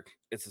at work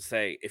is to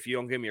say, if you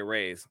don't give me a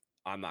raise,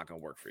 I'm not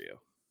going to work for you.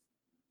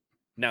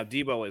 Now,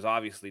 Deebo is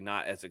obviously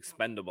not as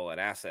expendable an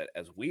asset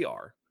as we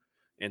are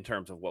in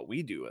terms of what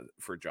we do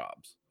for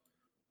jobs,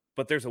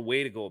 but there's a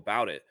way to go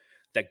about it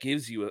that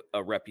gives you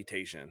a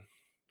reputation.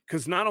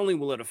 Because not only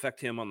will it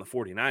affect him on the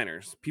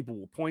 49ers, people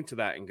will point to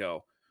that and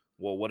go,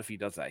 well, what if he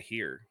does that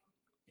here?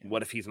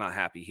 What if he's not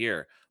happy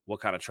here?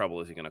 What kind of trouble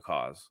is he going to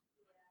cause?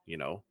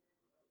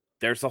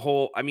 There's the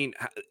whole,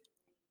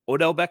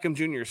 Odell Beckham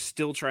Jr. is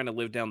still trying to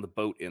live down the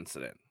boat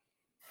incident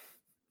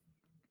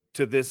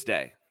to this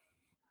day.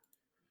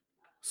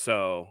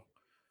 So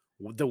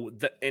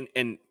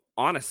and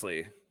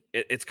honestly,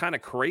 it's kind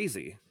of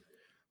crazy,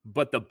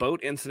 but the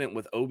boat incident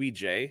with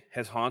OBJ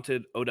has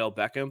haunted Odell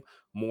Beckham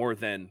more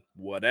than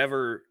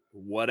whatever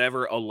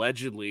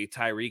allegedly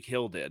Tyreek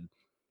Hill did,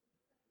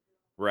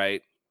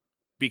 right?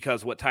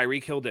 Because what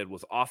Tyreek Hill did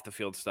was off the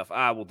field stuff.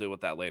 We'll deal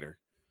with that later,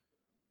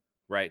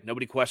 right?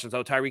 Nobody questions,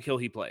 Tyreek Hill,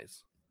 he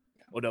plays.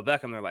 Odell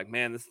Beckham, they're like,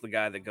 man, this is the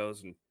guy that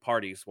goes and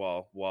parties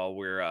while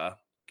we're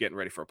getting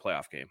ready for a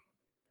playoff game.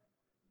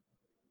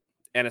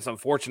 And it's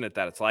unfortunate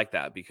that it's like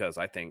that because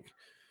I think,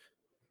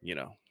 you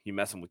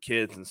messing with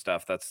kids and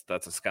stuff, that's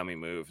a scummy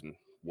move and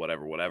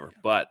whatever.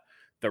 But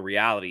the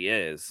reality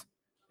is,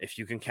 if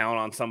you can count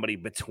on somebody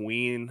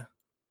between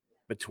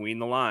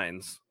the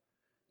lines,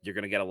 you're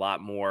going to get a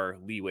lot more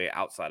leeway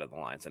outside of the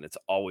lines. And it's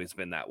always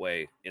been that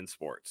way in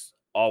sports.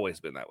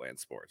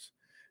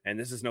 And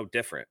this is no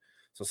different.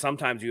 So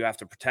sometimes you have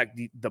to protect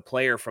the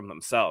player from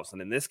themselves.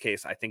 And in this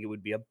case, I think it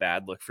would be a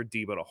bad look for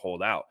Deebo to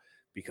hold out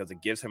because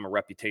it gives him a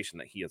reputation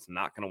that he is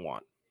not going to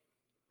want.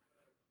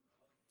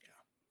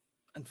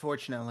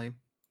 Unfortunately.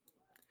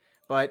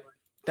 But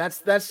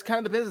that's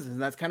kind of the business.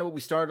 And that's kind of what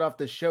we started off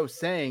the show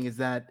saying, is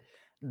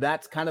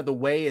that's kind of the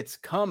way it's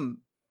come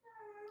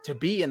to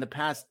be in the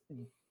past,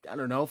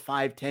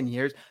 5-10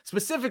 years,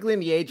 specifically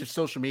in the age of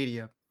social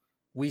media.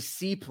 We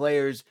see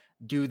players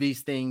do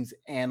these things.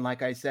 And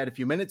like I said a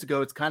few minutes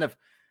ago, it's kind of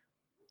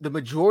the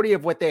majority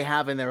of what they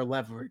have in their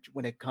leverage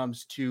when it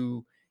comes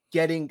to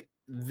getting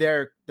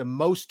the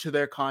most to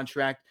their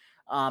contract.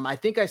 I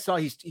think I saw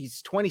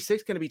he's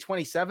 26, going to be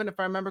 27, if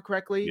I remember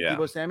correctly. Yeah.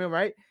 Deebo Samuel,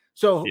 right?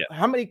 So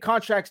How many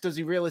contracts does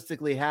he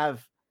realistically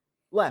have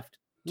left?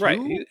 2? Right.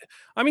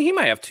 He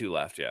might have 2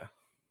 left. Yeah.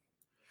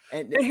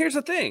 And here's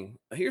the thing.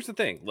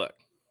 Look,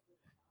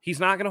 he's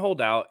not going to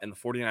hold out, and the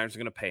 49ers are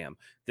going to pay him.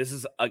 This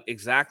is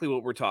exactly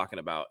what we're talking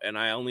about, and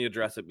I only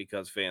address it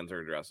because fans are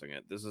addressing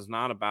it. This is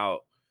not about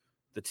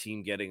the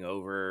team getting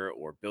over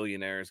or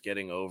billionaires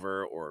getting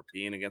over or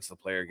being against the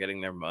player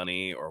getting their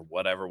money or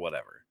whatever.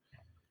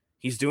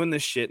 He's doing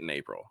this shit in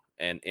April,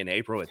 and in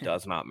April, it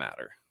does not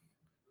matter.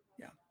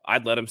 Yeah,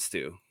 I'd let him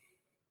stew.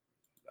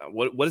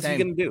 What is he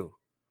going to do?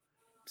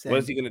 What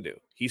is he going to do?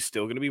 He's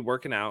still going to be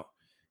working out.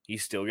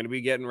 He's still going to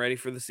be getting ready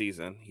for the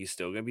season. He's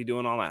still going to be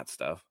doing all that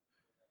stuff,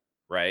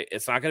 right?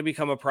 It's not going to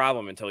become a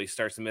problem until he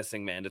starts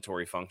missing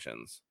mandatory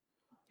functions.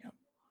 Yep.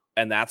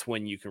 And that's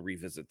when you can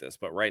revisit this.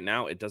 But right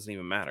now, it doesn't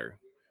even matter.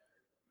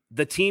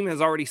 The team has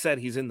already said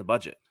he's in the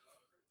budget,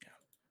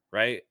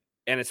 right?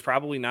 And it's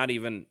probably not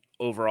even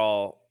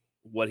overall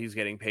what he's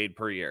getting paid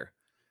per year.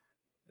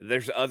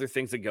 There's other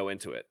things that go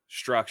into it.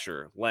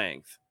 Structure,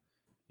 length,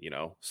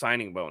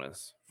 signing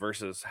bonus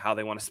versus how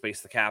they want to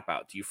space the cap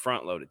out. Do you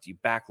front load it? Do you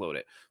back load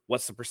it?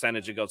 What's the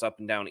percentage it goes up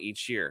and down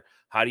each year?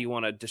 How do you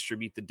want to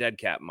distribute the dead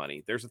cap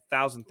money? There's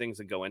 1,000 things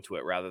that go into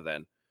it rather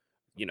than,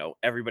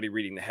 everybody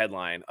reading the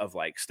headline of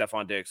like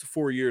Stephon Diggs,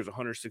 4 years,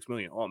 $106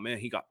 million. Oh man,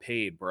 he got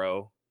paid,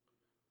 bro.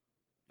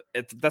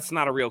 That's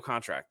not a real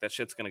contract. That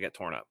shit's going to get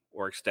torn up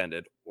or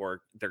extended,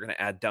 or they're going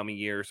to add dummy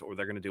years, or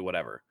they're going to do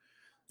whatever.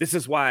 This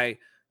is why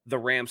the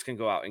Rams can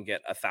go out and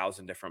get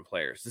 1,000 different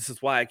players. This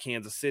is why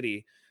Kansas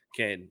City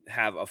can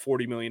have a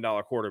 $40 million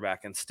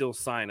quarterback and still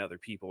sign other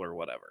people or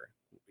whatever.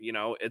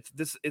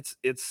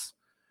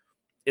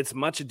 It's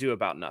much ado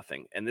about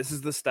nothing. And this is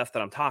the stuff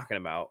that I'm talking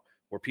about,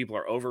 where people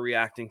are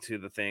overreacting to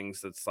the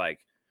things that's like,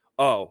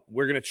 oh,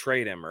 we're going to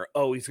trade him, or,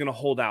 oh, he's going to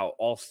hold out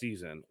all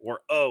season, or,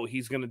 oh,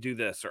 he's going to do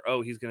this, or,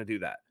 oh, he's going to do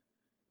that.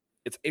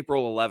 It's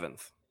April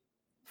 11th.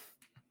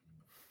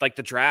 Like,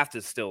 the draft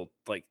is still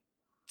like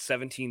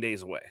 17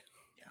 days away.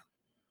 Yeah.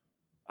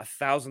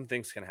 1,000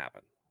 things can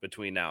happen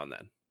between now and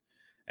then.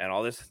 And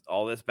all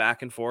this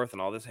back and forth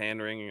and all this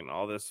hand wringing and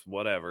all this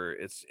whatever,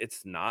 it's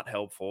not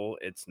helpful.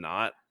 It's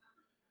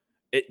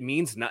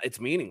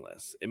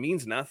meaningless. It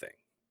means nothing.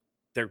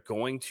 They're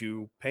going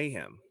to pay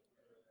him.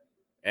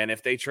 And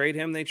if they trade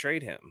him, they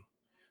trade him.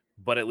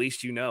 But at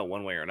least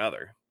one way or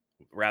another,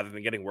 rather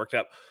than getting worked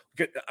up.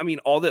 I mean,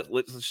 all that,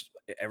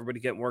 everybody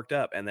getting worked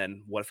up. And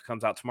then what if it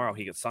comes out tomorrow,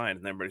 he gets signed,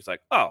 and everybody's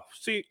like, oh,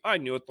 see, I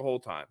knew it the whole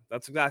time.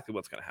 That's exactly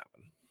what's going to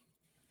happen.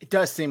 It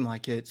does seem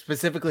like it,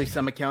 specifically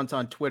some accounts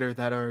on Twitter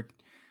that are,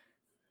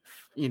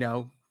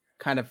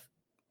 kind of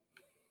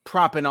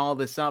propping all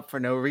this up for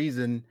no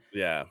reason.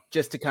 Yeah.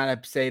 Just to kind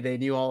of say they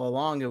knew all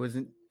along it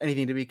wasn't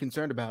anything to be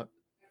concerned about.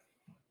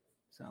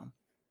 So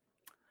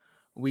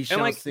we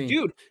shall see.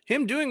 Dude,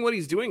 him doing what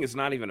he's doing is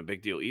not even a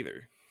big deal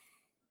either.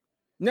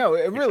 No,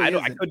 it really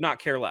isn't. I could not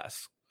care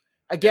less.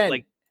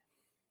 Again,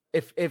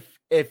 if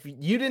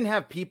you didn't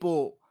have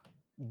people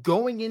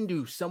going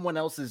into someone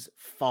else's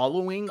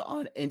following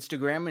on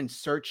Instagram and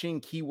searching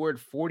keyword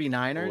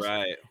 49ers,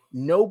 right,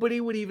 nobody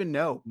would even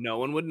know. No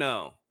one would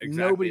know.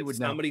 Exactly. Nobody would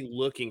know. Somebody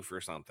looking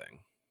for something,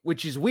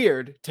 which is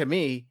weird to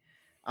me.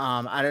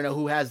 I don't know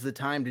who has the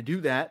time to do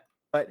that,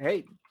 but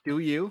hey, do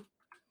you?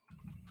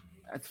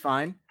 That's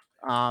fine.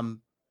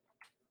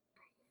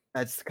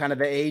 That's kind of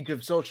the age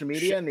of social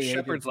media, and the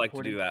shepherds like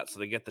to do that, so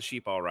they get the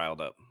sheep all riled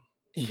up.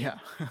 Yeah.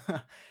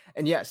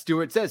 And yeah,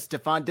 Stewart says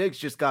Stephon Diggs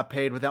just got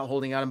paid without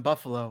holding out in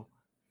Buffalo.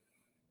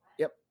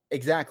 Yep,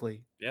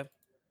 exactly. Yep.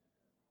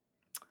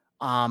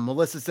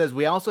 Melissa says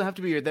we also have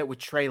to be aware that with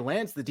Trey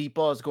Lance, the deep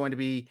ball is going to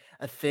be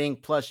a thing,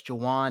 plus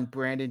Jawan,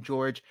 Brandon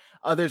George.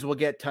 Others will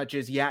get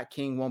touches. Yak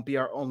King won't be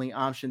our only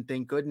option.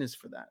 Thank goodness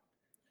for that.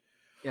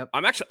 Yep.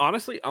 I'm actually,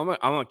 honestly, I'm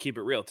gonna keep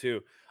it real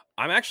too.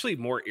 I'm actually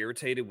more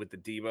irritated with the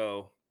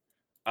Debo.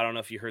 I don't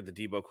know if you heard the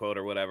Debo quote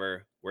or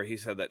whatever, where he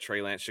said that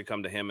Trey Lance should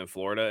come to him in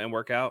Florida and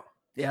work out.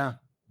 Yeah.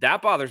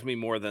 That bothers me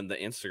more than the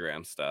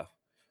Instagram stuff,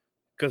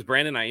 because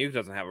Brandon Ayuk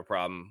doesn't have a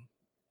problem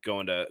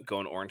going to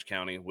Orange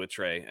County with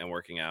Trey and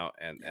working out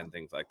and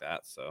things like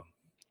that. So,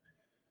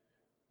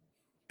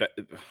 but,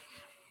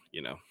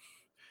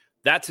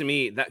 that to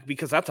me,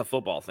 because that's a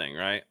football thing,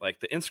 right? Like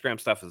the Instagram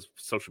stuff is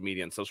social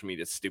media, and social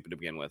media is stupid to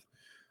begin with.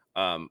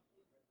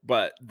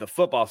 But the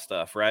football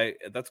stuff, right?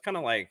 That's kind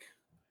of like,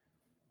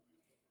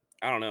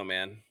 I don't know,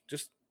 man.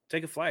 Just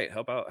take a flight,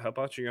 help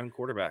out your young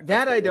quarterback.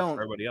 That I don't.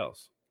 Everybody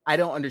else. I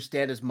don't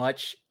understand as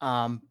much.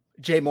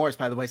 Jay Morris,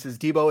 by the way, says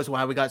Debo is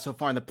why we got so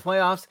far in the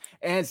playoffs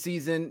and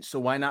season. So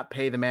why not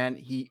pay the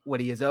man what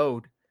he is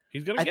owed?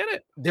 He's gonna get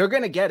it. They're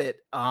gonna get it.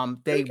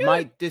 They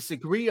might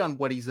disagree on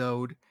what he's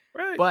owed,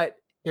 right? But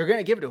they're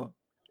gonna give it to him.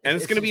 And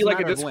it's gonna be like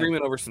a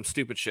disagreement over some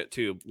stupid shit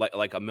too, like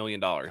 $1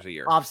 million a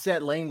year.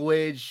 Offset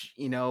language,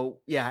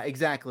 yeah,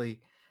 exactly.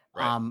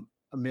 Right. $1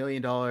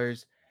 million.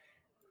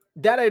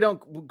 That I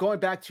don't.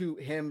 Going back to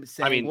him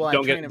saying, I mean, well,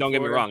 don't get me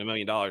wrong. $1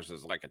 million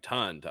is like a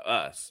ton to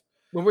us.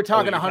 When we're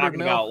talking 100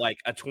 million, about like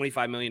a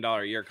 $25 million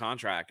a year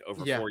contract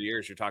over 4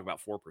 years, you're talking about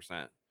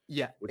 4%.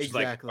 Yeah, which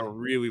exactly. is like a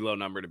really low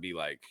number to be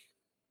like,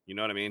 you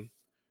know what I mean?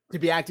 To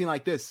be acting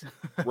like this.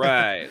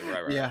 Right.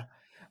 Yeah.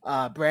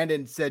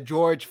 Brandon said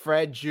George,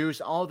 Fred,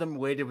 Juice, all of them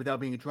waited without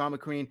being a drama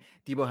queen.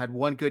 Debo had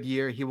one good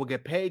year. He will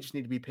get paid. Just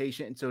need to be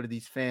patient, and so do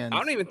these fans. I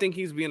don't even think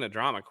he's being a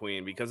drama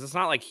queen, because it's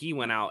not like he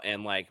went out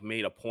and like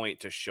made a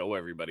point to show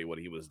everybody what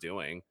he was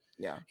doing.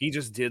 Yeah. He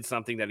just did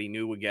something that he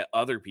knew would get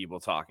other people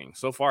talking.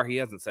 So far, he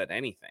hasn't said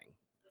anything.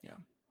 Yeah.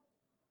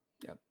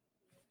 Yep.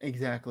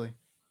 Exactly.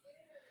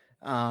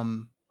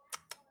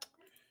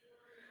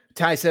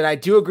 Ty said, I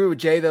do agree with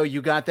Jay, though.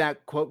 You got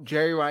that quote,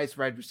 Jerry Rice,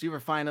 wide receiver,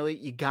 finally.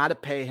 You got to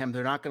pay him.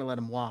 They're not going to let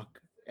him walk.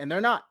 And they're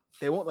not.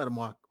 They won't let him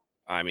walk.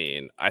 I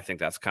mean, I think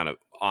that's kind of,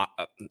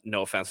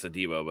 no offense to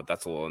Debo, but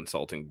that's a little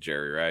insulting to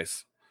Jerry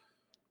Rice.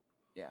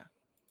 Yeah.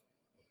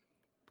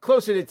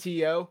 Closer to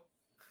T.O.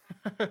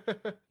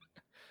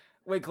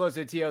 Way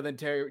closer to T.O. than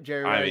Jerry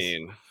Rice. I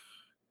mean,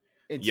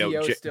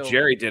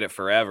 Jerry did it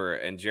forever,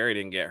 and Jerry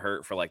didn't get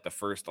hurt for like the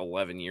first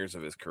 11 years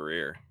of his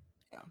career.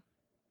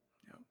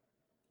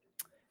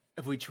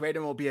 If we trade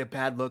him, it will be a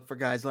bad look for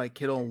guys like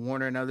Kittle and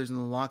Warner and others in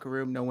the locker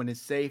room. No one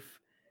is safe.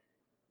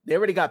 They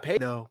already got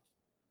paid, though.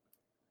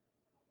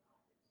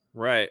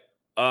 Right.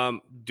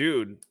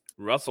 Dude,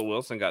 Russell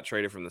Wilson got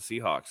traded from the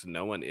Seahawks.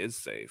 No one is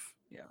safe.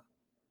 Yeah.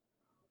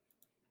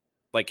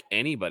 Like,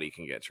 anybody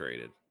can get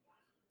traded.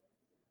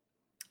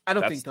 I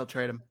don't think they'll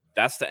trade him.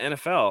 That's the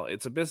NFL.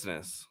 It's a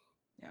business.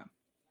 Yeah.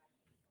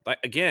 Like,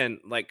 again,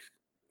 like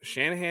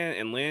Shanahan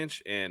and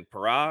Lynch and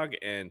Parag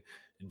and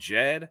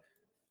Jed,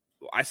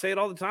 I say it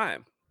all the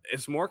time.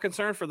 It's more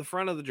concerned for the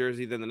front of the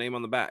jersey than the name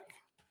on the back.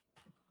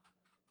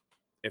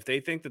 If they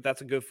think that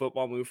that's a good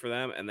football move for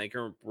them and they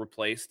can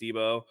replace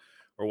Debo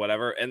or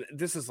whatever, and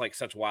this is like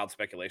such wild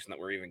speculation that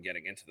we're even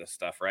getting into this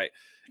stuff, right?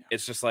 Yeah.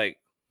 It's just like,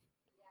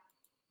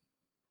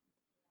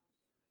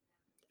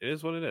 it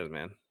is what it is,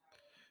 man.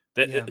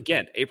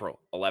 Again, April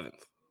 11th.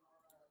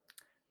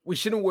 We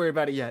shouldn't worry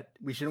about it yet.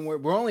 We shouldn't worry.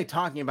 We're only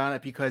talking about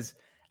it because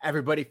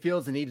everybody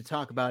feels the need to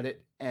talk about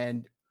it.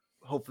 And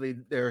hopefully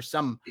there are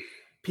some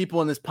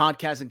people in this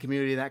podcasting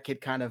community that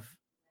could kind of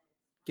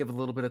give a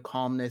little bit of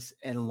calmness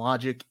and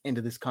logic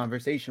into this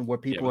conversation where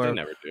people are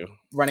never do.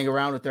 Running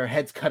around with their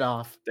heads cut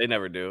off. They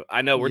never do.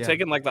 I know we're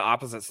taking like the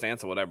opposite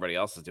stance of what everybody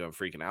else is doing,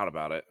 freaking out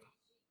about it.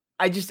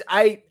 I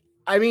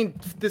mean,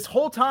 this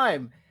whole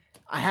time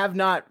I have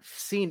not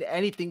seen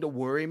anything to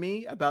worry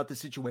me about the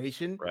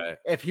situation. Right.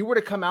 If he were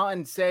to come out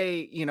and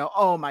say,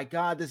 oh my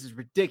God, this is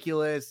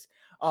ridiculous.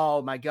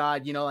 Oh my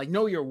God, like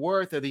know your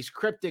worth, or these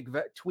cryptic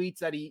tweets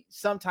that he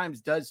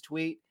sometimes does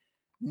tweet.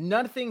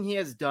 Nothing he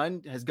has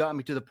done has gotten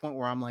me to the point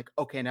where I'm like,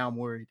 okay, now I'm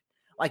worried.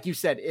 Like you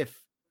said, if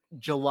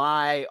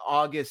July,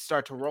 August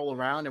start to roll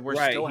around and we're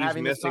still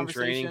having this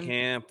conversation, training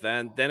camp,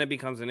 then it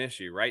becomes an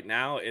issue. Right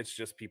now, it's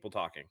just people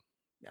talking.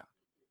 Yeah.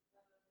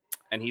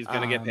 And he's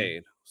going to get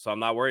paid. So I'm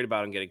not worried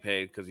about him getting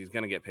paid because he's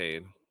going to get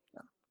paid.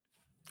 Yeah.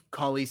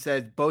 Kali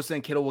said Bosa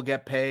and Kittle will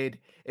get paid.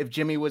 If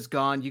Jimmy was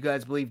gone, you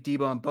guys believe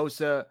Debo and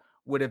Bosa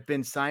would have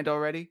been signed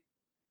already?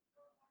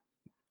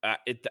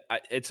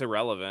 It's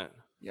irrelevant.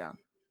 Yeah.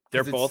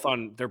 They're both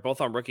on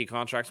rookie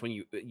contracts. When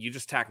you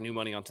just tack new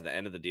money onto the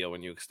end of the deal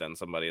when you extend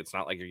somebody, it's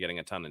not like you're getting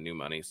a ton of new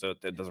money, so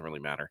it doesn't really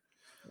matter.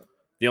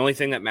 The only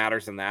thing that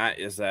matters in that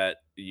is that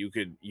you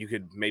could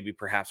maybe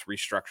perhaps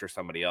restructure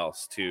somebody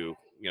else to,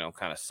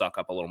 kind of suck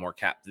up a little more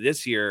cap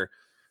this year,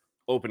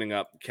 opening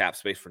up cap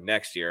space for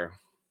next year.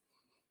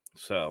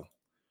 So,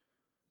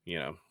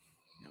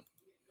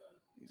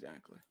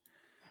 Exactly.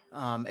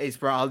 Ace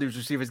for all these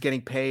receivers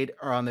getting paid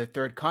are on their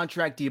third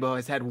contract. Debo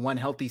has had one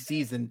healthy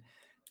season.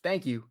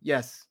 Thank you.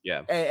 Yes.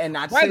 Yeah. And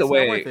not by the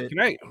way,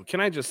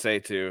 can I just say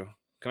too,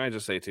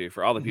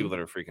 for all the people that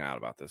are freaking out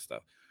about this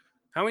stuff,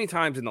 how many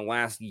times in the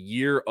last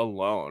year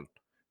alone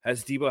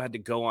has Debo had to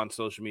go on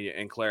social media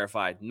and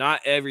clarify,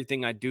 not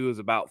everything I do is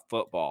about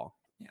football?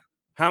 Yeah.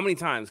 How many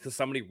times? Because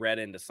somebody read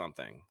into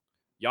something.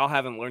 Y'all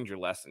haven't learned your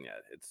lesson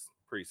yet. It's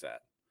pretty sad.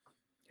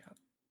 Yeah.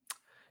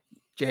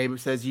 Jay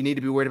says you need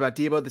to be worried about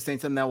Debo. This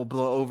ain't something that will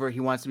blow over. He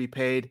wants to be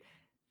paid.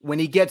 When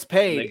he gets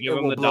paid, when they give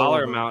him the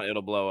dollar amount,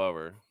 it'll blow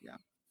over. Yeah.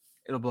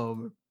 It'll blow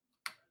over.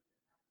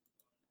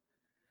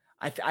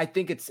 I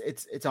think it's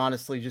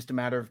honestly just a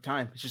matter of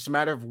time. It's just a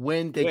matter of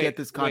when they get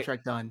this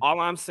contract done. All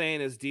I'm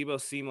saying is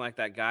Debo seemed like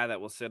that guy that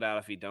will sit out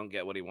if he don't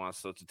get what he wants.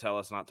 So to tell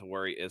us not to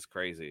worry is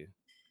crazy.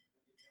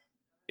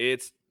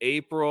 It's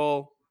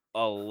April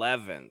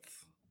 11th.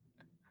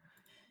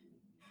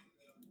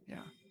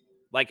 Yeah.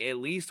 Like, at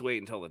least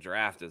wait until the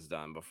draft is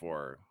done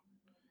before.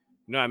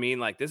 You know what I mean?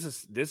 Like, this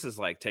is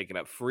like taking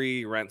up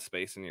free rent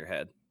space in your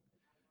head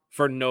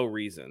for no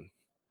reason.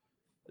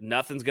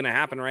 Nothing's going to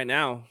happen right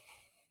now.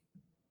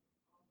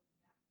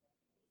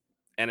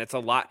 And it's a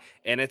lot.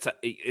 And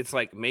it's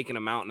like making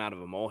a mountain out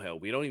of a molehill.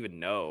 We don't even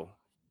know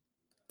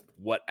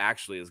what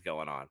actually is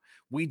going on.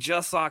 We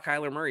just saw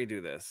Kyler Murray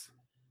do this.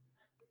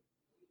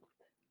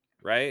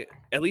 Right?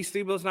 At least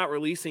Debo's not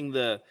releasing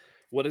the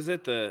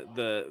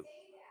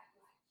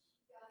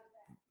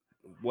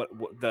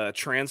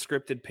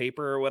transcripted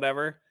paper or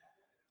whatever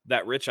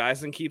that Rich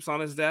Eisen keeps on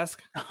his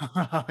desk.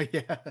 Oh,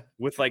 yeah.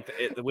 With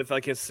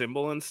his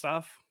symbol and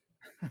stuff.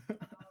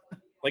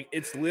 Like,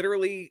 it's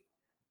literally,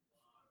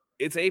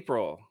 it's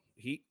April.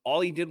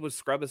 All he did was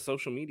scrub his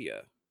social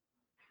media.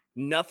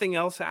 Nothing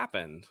else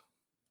happened.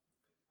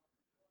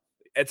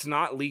 It's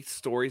not leaked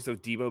stories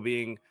of Debo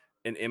being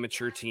an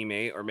immature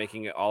teammate or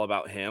making it all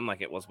about him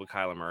like it was with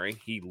Kyler Murray.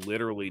 He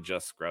literally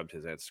just scrubbed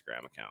his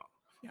Instagram account.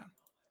 Yeah.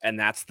 And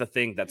that's the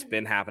thing that's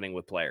been happening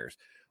with players.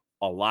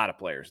 A lot of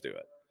players do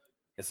it.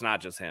 It's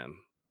not just him.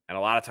 And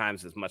a lot of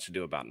times it's much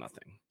ado about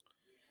nothing.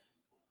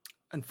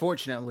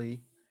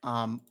 Unfortunately,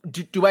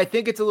 do I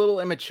think it's a little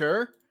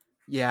immature?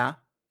 Yeah.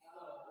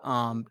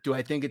 Do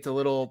I think it's a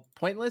little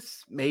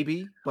pointless?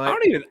 Maybe, but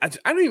I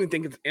don't even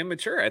think it's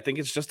immature. I think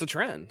it's just a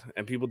trend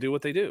and people do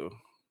what they do.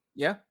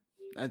 Yeah.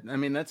 I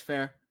mean, that's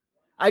fair.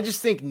 I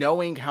just think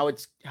knowing how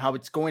it's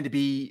going to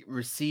be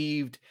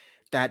received,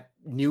 that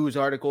news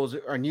articles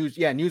are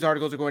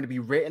going to be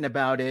written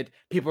about it.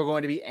 People are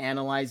going to be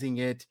analyzing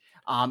it.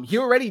 He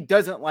already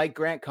doesn't like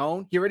Grant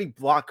Cohn. He already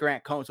blocked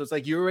Grant Cohn. So it's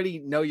like, you already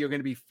know you're going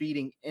to be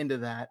feeding into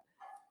that.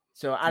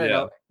 So I don't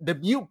know. The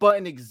mute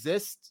button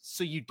exists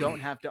so you don't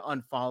have to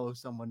unfollow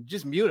someone.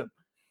 Just mute them.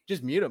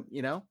 Just mute them,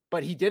 you know?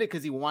 But he did it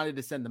because he wanted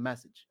to send the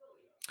message.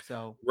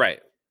 So right.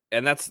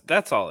 And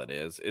that's all it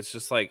is. It's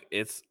just like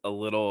it's a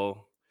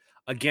little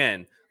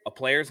again, a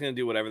player's gonna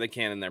do whatever they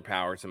can in their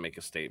power to make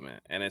a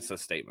statement. And it's a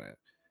statement.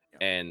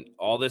 And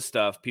all this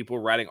stuff, people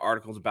are writing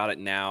articles about it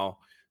now.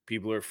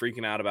 People are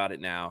freaking out about it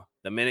now.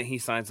 The minute he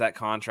signs that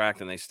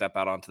contract and they step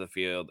out onto the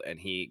field and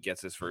he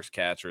gets his first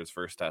catch or his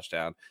first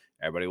touchdown,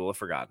 everybody will have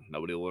forgotten.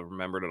 Nobody will have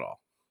remembered it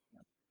all.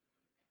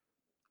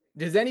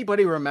 Does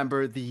anybody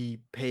remember the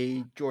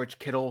pay George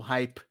Kittle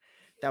hype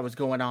that was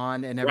going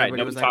on? And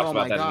everybody was like, "Oh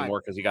my god!"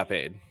 Anymore because he got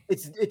paid.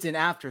 It's an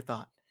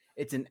afterthought.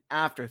 It's an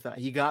afterthought.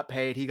 He got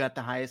paid. He got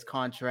the highest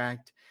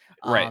contract.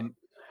 Right.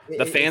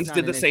 The fans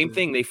did the same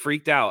thing. They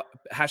freaked out.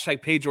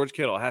 Hashtag pay George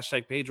Kittle.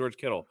 Hashtag pay George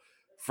Kittle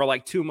for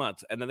like 2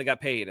 months, and then they got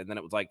paid, and then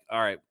it was like, all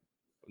right,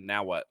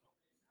 now what?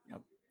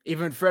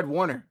 Even Fred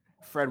Warner.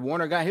 Fred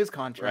Warner got his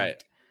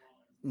contract.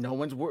 Right. No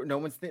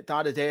one's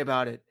thought a day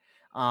about it.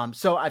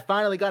 So I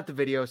finally got the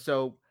video.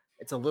 So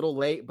it's a little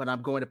late, but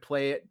I'm going to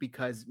play it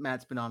because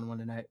Matt's been on one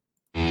tonight.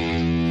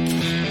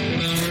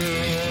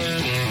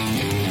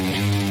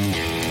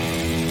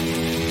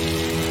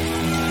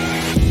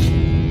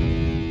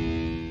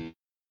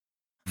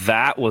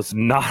 That was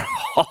not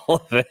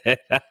all of it.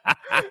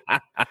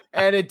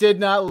 And it did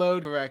not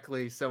load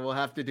correctly, so we'll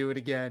have to do it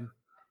again.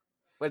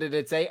 What did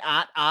it say?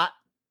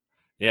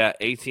 Yeah,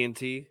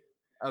 AT&T.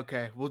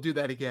 Okay, we'll do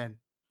that again.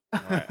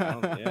 All right.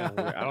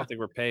 I don't think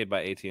we're paid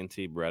by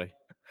AT&T, Brady.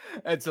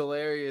 That's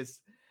hilarious.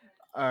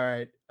 All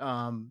right.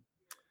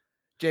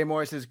 Jay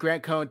Morris says,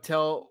 Grant Cohn,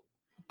 tell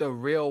the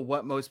real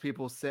what most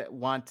people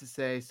want to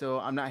say. So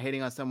I'm not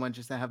hating on someone,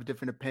 just I have a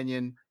different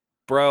opinion.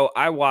 Bro,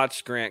 I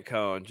watched Grant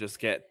Cohn just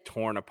get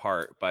torn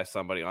apart by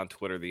somebody on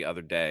Twitter the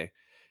other day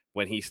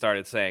when he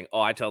started saying,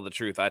 "Oh, I tell the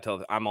truth.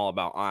 I'm all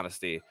about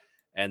honesty."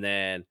 And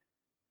then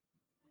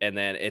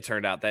it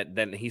turned out that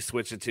then he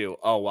switched it to,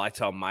 "Oh, well, I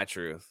tell my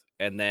truth."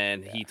 And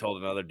then he told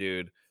another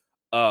dude,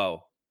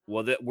 "Oh,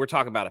 well, we're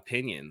talking about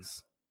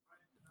opinions."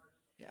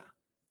 Yeah.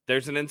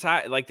 There's an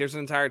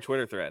entire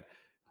Twitter thread.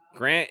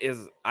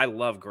 I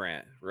love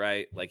Grant,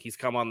 right? Like he's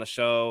come on the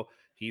show.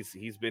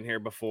 He's been here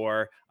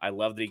before. I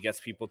love that he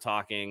gets people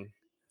talking.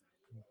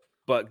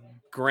 But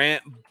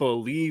Grant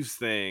believes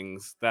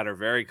things that are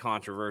very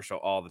controversial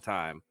all the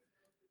time.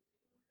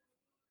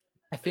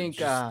 I think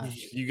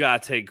you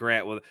gotta take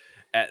Grant with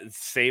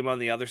same on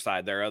the other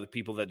side. There are other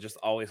people that just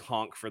always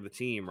honk for the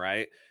team,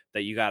 right?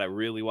 That you gotta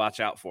really watch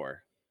out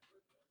for.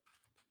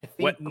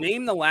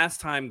 Name the last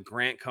time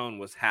Grant Cohn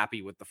was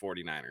happy with the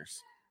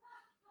 49ers?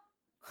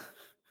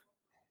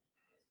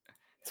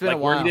 It's been a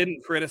while. Where he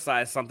didn't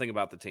criticize something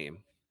about the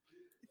team.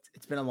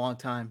 It's been a long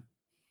time.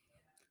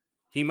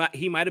 He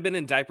might have been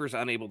in diapers,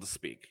 unable to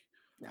speak.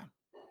 Yeah.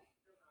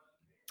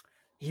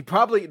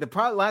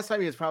 Last time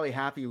he was probably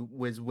happy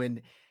was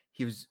when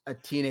he was a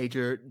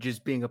teenager,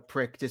 just being a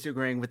prick,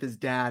 disagreeing with his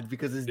dad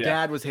because his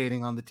dad was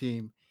hating on the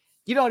team.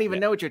 You don't even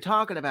know what you're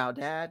talking about,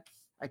 Dad.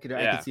 I could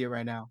see it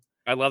right now.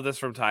 I love this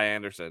from Ty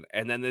Anderson.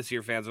 And then this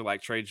year fans are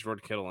like, trade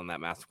George Kittle in that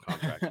massive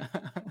contract.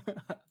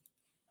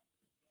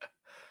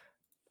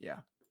 Yeah.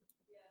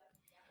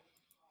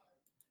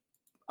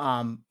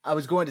 I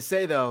was going to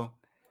say though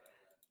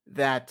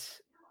that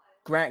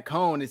Grant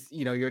Cohn is,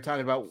 you're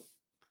talking about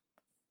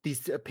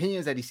these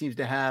opinions that he seems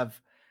to have.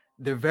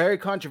 They're very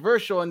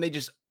controversial and they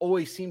just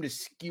always seem to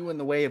skew in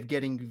the way of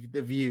getting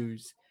the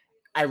views.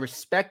 I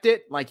respect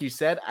it. Like you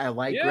said, I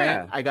like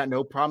Grant. I got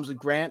no problems with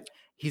Grant.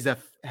 He's a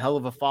hell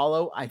of a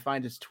follow. I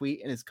find his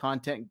tweet and his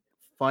content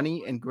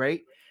funny and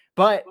great,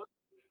 but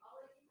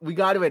we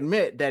got to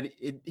admit that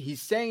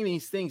he's saying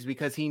these things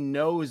because he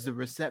knows the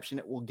reception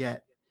it will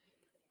get.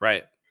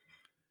 Right.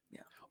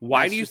 Yeah.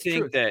 Why do you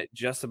think that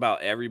just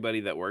about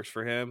everybody that works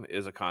for him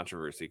is a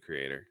controversy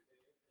creator?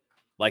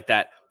 Like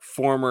that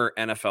former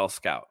NFL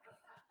scout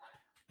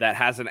that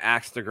has an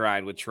axe to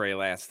grind with Trey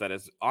Lance that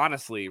is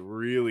honestly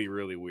really,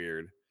 really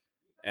weird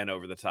and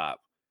over the top.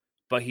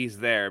 But he's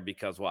there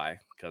because why?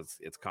 Because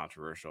it's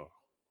controversial.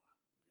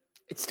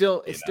 It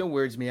still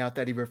weirds me out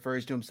that he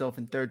refers to himself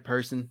in third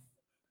person.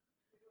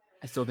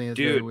 I still think it's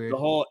very weird. The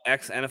whole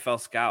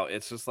ex-NFL scout,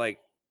 it's just like,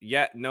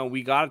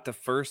 we got it the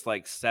first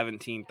like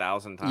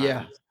 17,000 times.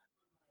 Yeah.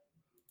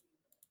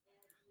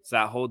 It's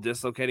that whole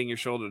dislocating your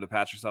shoulder to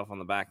pat yourself on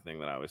the back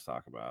thing that I always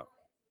talk about.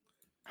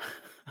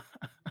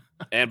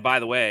 And by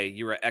the way,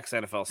 you were an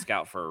ex-NFL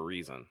scout for a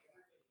reason.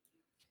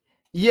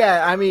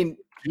 Yeah, I mean,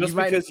 just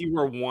because you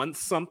were once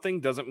something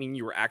doesn't mean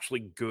you were actually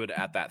good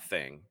at that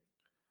thing.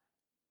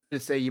 To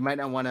say you might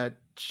not want to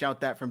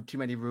shout that from too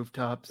many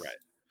rooftops. Right.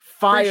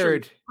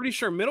 Fired. Pretty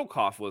sure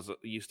Middlecoff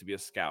used to be a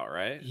scout,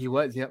 right? He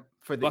was, yep.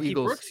 For the Bucky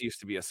Eagles. Brooks used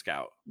to be a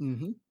scout.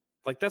 Mm-hmm.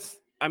 Like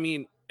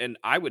and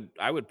I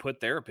would put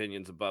their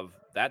opinions above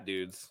that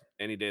dude's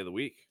any day of the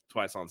week,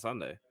 twice on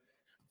Sunday.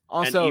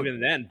 Also, and even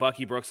then,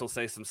 Bucky Brooks will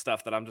say some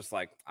stuff that I'm just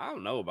like, I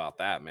don't know about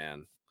that,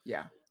 man.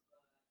 Yeah.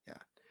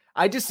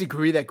 I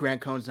disagree that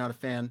Grant Cohn's not a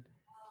fan.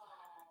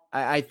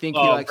 I think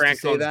he likes Grant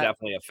to say Cohn's that.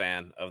 Definitely a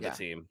fan of the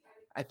team.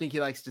 I think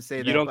he likes to say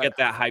that. You don't get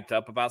that hyped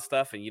up about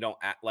stuff, and you don't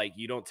act like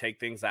you don't take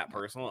things that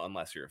personal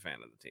unless you're a fan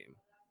of the team.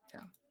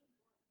 Yeah.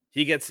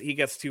 He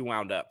gets too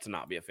wound up to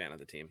not be a fan of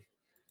the team.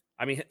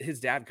 I mean, his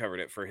dad covered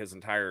it for his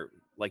entire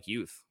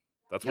youth.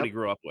 That's what he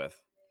grew up with.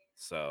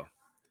 So,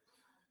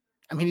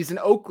 I mean, he's an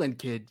Oakland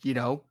kid, you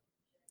know.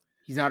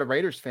 He's not a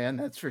Raiders fan,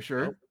 that's for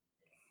sure. Nope.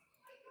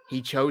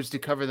 He chose to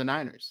cover the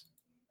Niners.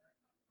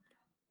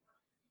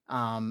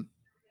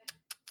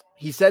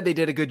 He said they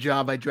did a good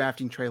job by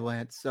drafting Trey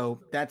Lance, so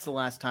that's the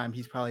last time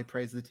he's probably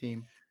praised the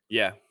team.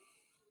 Yeah.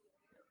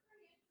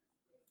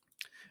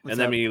 And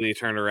then immediately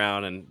turned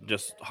around and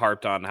just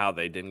harped on how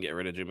they didn't get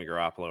rid of Jimmy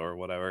Garoppolo or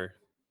whatever.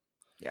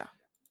 Yeah.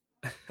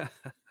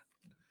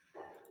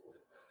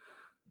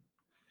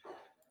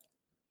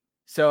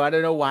 So I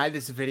don't know why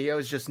this video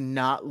is just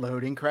not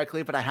loading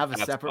correctly, but I have a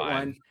separate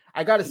one.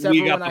 I got a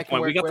separate one I can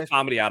work with. We got the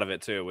comedy out of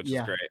it too, which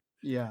is great.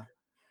 Yeah.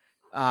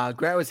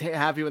 Grant was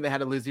happy when they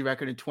had a losing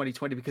record in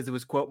 2020 because it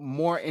was, quote,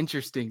 more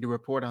interesting to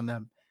report on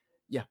them.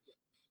 Yeah,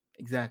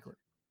 exactly.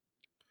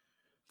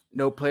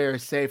 No player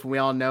is safe. And we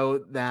all know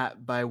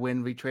that by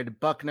when we traded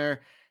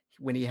Buckner,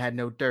 when he had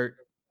no dirt.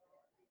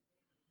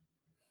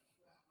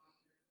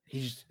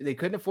 They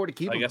couldn't afford to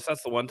keep him. I guess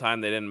that's the one time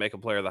they didn't make a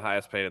player the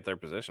highest paid at their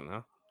position,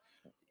 huh?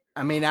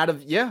 I mean,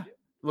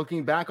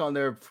 looking back on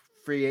their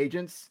free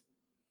agents,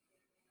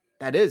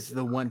 that is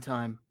the one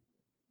time.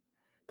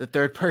 The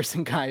third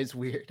person guy is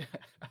weird.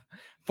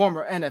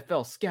 Former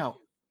NFL scout.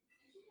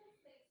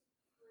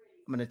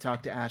 I'm going to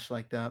talk to Ash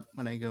like that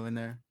when I go in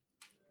there.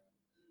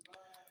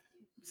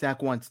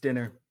 Zach wants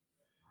dinner.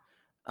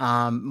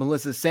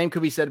 Melissa, same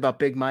could be said about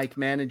Big Mike.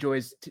 Man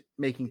enjoys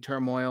making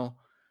turmoil.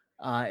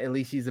 At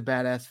least he's a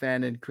badass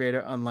fan and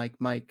creator, unlike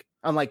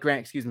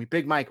Grant, excuse me.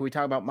 Big Mike, can we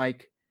talk about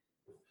Mike?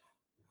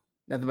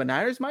 Nothing but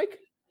Niners, Mike?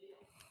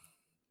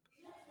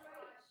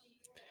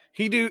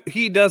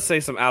 He does say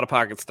some out of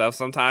pocket stuff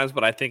sometimes,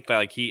 but I think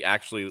that he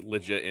actually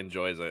legit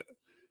enjoys it.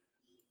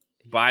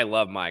 But I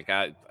love Mike.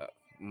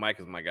 Mike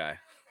is my guy.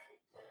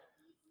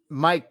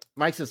 Mike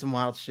says some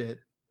wild shit,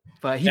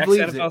 but he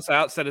believes it.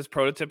 Out said his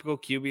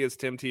prototypical QB is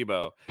Tim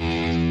Tebow.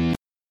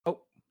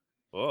 Oh,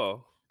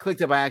 whoa!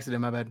 Clicked it by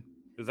accident. My bad.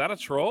 Is that a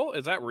troll?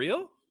 Is that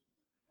real?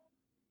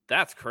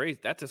 That's crazy.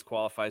 That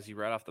disqualifies you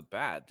right off the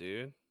bat,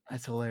 dude.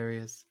 That's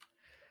hilarious.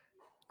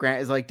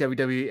 Grant is like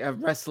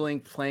WWE wrestling,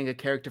 playing a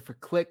character for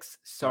clicks.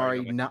 Sorry,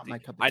 not my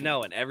cup of tea. I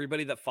know, and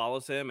everybody that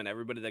follows him and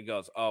everybody that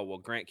goes, oh, well,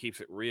 Grant keeps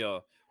it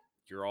real.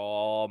 You're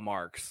all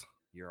marks.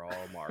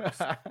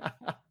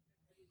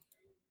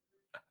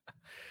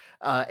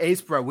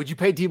 Ace Bro, would you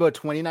pay Debo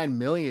 $29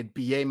 million?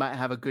 BA might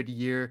have a good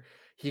year.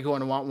 He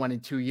going to want one in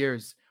 2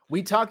 years.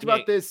 We talked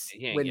about this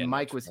when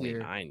Mike was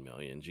here. $29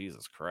 million,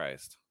 Jesus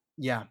Christ.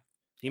 Yeah.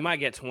 He might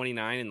get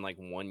 29 in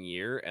 1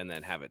 year and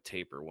then have it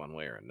taper one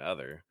way or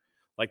another.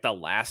 The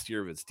last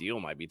year of his deal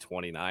might be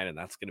 29, and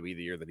that's going to be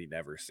the year that he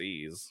never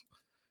sees.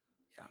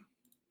 Yeah.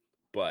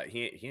 But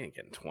he ain't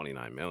getting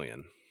 29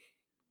 million.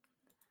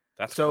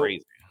 That's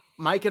crazy.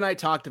 Mike and I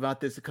talked about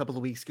this a couple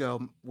of weeks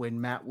ago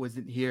when Matt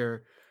wasn't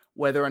here,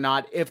 whether or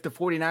not if the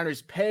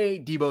 49ers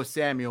pay Deebo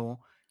Samuel,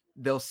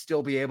 they'll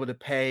still be able to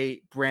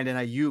pay Brandon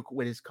Ayuk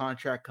when his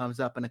contract comes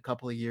up in a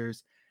couple of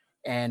years.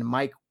 And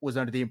Mike was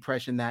under the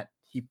impression that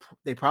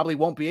they probably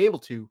won't be able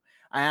to.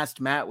 I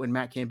asked Matt when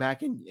Matt came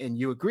back, and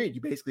you agreed.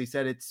 You basically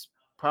said it's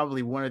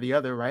probably one or the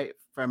other, right?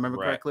 If I remember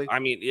correctly. I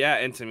mean, yeah,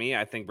 and to me,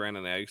 I think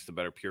Brandon Ayuk's the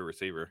better pure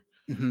receiver.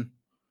 Mm-hmm.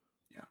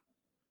 Yeah.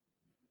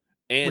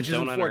 And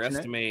don't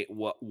underestimate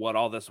what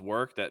all this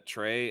work that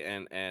Trey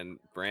and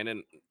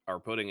Brandon are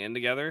putting in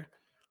together.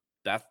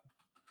 That's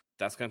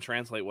going to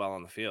translate well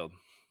on the field.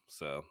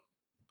 So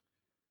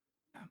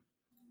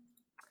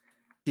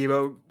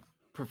Deebo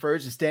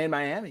prefers to stay in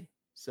Miami.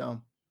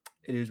 So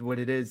it is what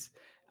it is.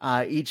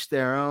 Each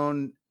their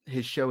own.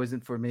 His show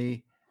isn't for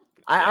me.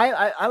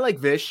 I like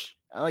Vish.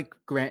 I like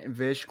Grant and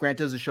Vish. Grant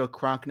does a show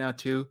Kronk now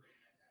too.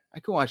 I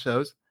can watch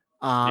those.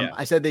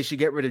 I said they should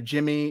get rid of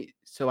Jimmy,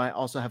 so I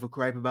also have a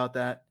gripe about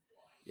that.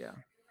 Yeah.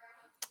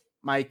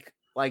 Mike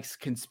likes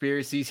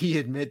conspiracies. He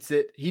admits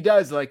it. He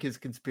does like his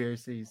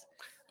conspiracies.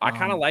 I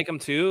kind of like him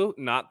too.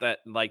 Not that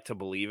to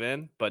believe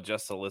in, but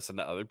just to listen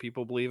to other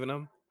people believe in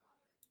him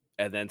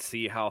and then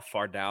see how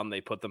far down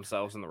they put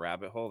themselves in the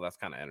rabbit hole. That's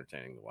kind of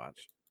entertaining to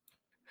watch.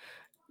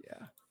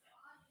 Yeah.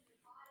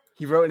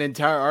 He wrote an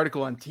entire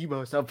article on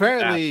Tebow. So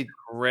apparently that's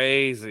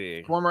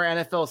crazy. Former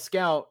NFL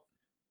scout.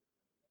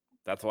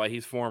 That's why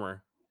he's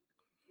former.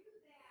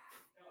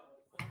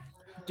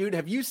 Dude,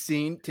 have you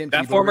seen Tim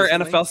That Tebow former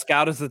recently? NFL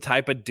scout is the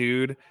type of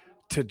dude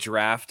to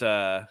draft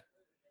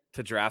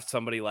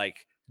somebody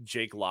like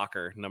Jake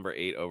Locker, number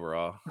 8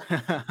 overall.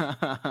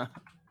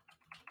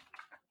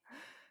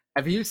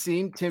 Have you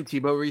seen Tim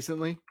Tebow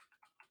recently?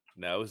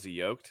 No, is he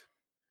yoked?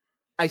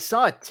 I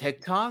saw a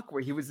TikTok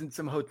where he was in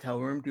some hotel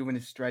room doing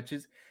his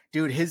stretches.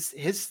 Dude,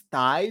 his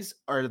thighs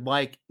are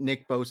like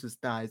Nick Bosa's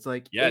thighs.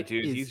 Yeah,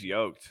 dude, he's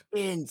yoked.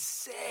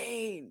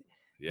 Insane.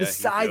 Yeah, the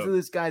size of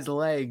this guy's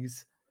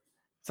legs.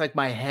 It's like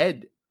my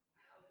head.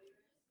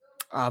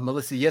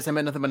 Melissa, yes, I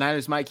meant nothing but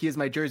Niners. Mike, he is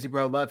my Jersey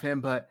bro. Love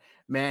him, but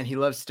man, he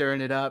loves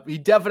stirring it up. He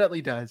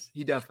definitely does.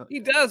 He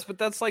does, but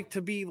that's like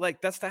to be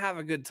like that's to have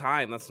a good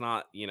time. That's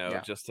not,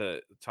 just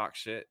to talk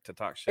shit.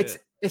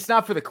 It's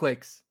not for the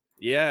clicks.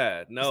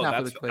 Yeah, no, not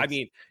for the clicks. I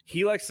mean,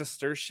 he likes to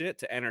stir shit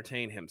to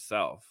entertain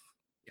himself.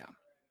 Yeah.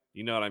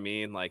 You know what I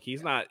mean? Like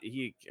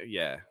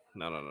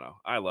no.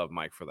 I love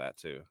Mike for that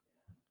too.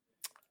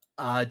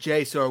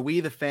 Jay, so are we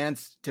the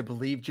fans to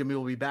believe Jimmy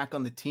will be back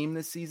on the team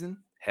this season?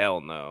 Hell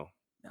no.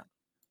 No.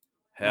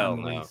 Hell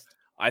no.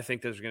 I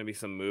think there's going to be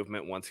some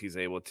movement once he's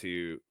able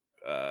to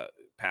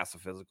pass a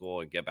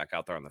physical and get back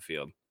out there on the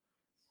field.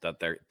 That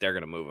they're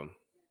going to move him.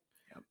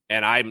 Yep.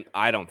 And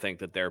I don't think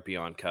that they're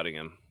beyond cutting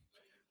him.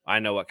 I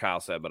know what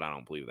Kyle said, but I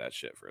don't believe that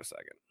shit for a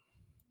second.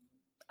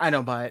 I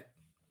don't buy it.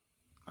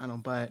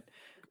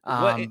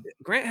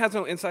 Grant has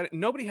no inside.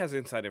 Nobody has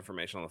inside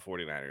information on the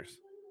 49ers.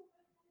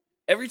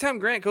 Every time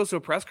Grant goes to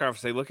a press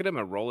conference, they look at him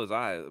and roll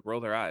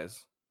their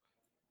eyes.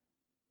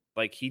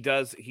 Like he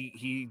does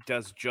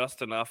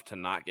just enough to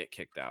not get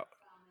kicked out.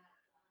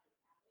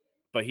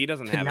 But he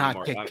doesn't have any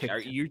more. Are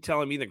you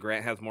telling me that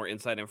Grant has more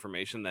inside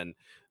information than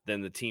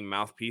the team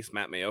mouthpiece,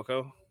 Matt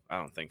Mayoko? I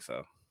don't think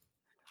so.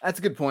 That's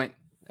a good point.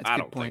 I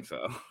don't think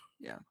so.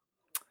 Yeah.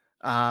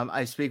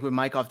 I speak with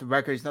Mike off the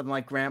record. He's nothing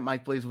like Grant.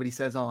 Mike believes what he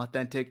says, all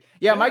authentic.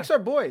 Yeah, Mike's our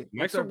boy.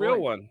 Mike's a real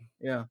one.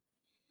 Yeah.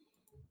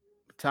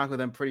 Talk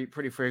with him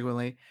pretty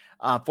frequently.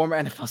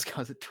 Former NFL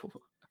scouts at Tool.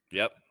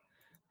 Yep.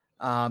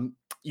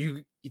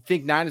 You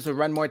think Niners will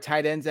run more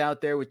tight ends out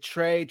there with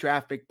Trey,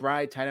 draft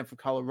McBride, tight end from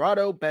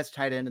Colorado, best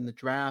tight end in the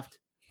draft?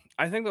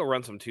 I think they'll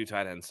run some 2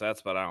 tight end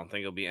sets, but I don't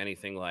think it'll be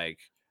anything like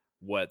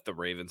what the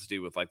Ravens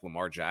do with like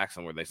Lamar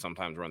Jackson, where they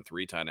sometimes run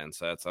 3 tight end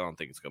sets. I don't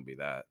think it's going to be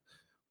that.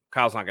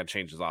 Kyle's not going to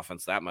change his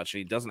offense that much, and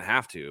he doesn't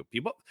have to.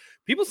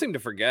 People seem to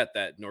forget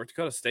that North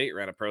Dakota State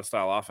ran a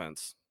pro-style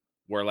offense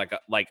where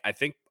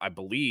I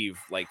believe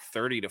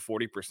 30 to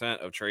 40%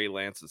 of Trey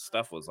Lance's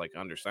stuff was like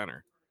under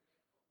center.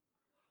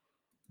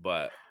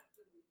 But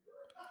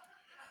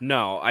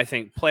no, I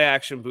think play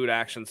action, boot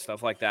action,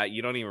 stuff like that,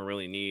 you don't even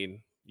really need.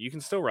 You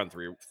can still run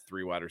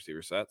three wide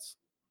receiver sets.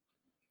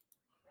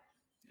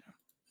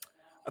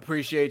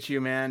 Appreciate you,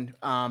 man.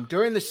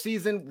 During the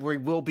season, we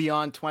will be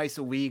on twice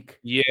a week.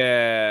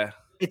 Yeah.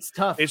 It's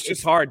tough. It's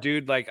just hard,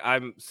 dude.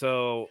 I'm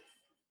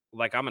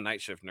a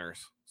night shift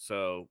nurse.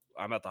 So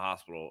I'm at the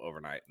hospital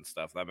overnight and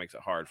stuff. That makes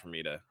it hard for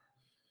me to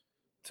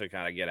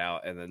kind of get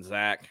out. And then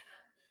Zach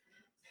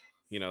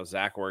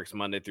works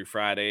Monday through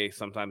Friday.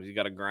 Sometimes you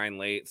got to grind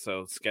late.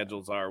 So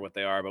schedules are what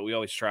they are, but we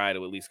always try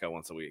to at least go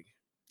once a week.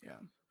 Yeah.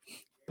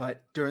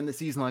 But during the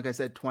season, like I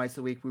said, twice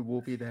a week, we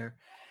will be there.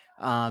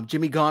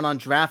 Jimmy gone on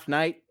draft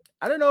night.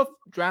 I don't know if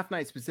draft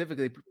night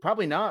specifically,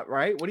 probably not,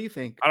 right? What do you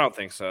think? I don't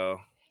think so.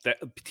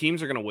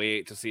 Teams are going to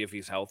wait to see if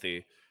he's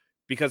healthy,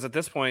 because at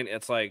this point,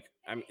 it's like,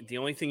 the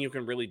only thing you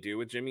can really do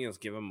with Jimmy is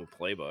give him a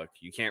playbook.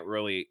 You can't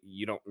really,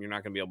 you're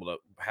not going to be able to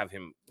have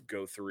him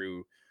go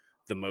through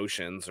the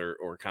motions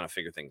or kind of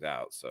figure things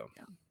out. So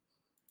yeah.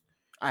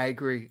 I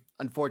agree.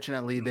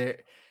 Unfortunately,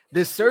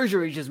 this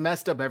surgery just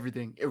messed up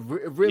everything. It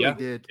really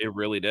did. It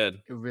really did.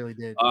 It really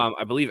did.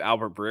 I believe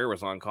Albert Breer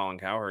was on Colin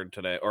Cowherd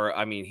today,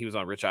 he was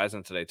on Rich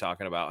Eisen today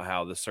talking about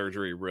how the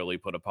surgery really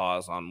put a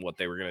pause on what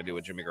they were going to do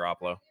with Jimmy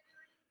Garoppolo.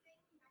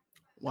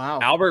 Wow.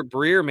 Albert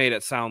Breer made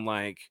it sound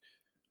like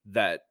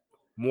that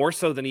more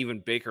so than even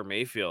Baker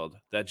Mayfield,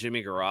 that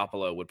Jimmy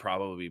Garoppolo would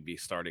probably be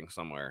starting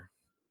somewhere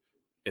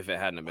if it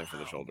hadn't been for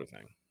the shoulder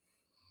thing.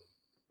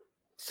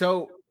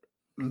 So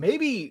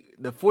maybe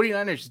the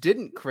 49ers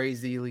didn't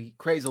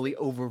crazily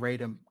overrate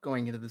him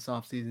going into this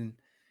offseason.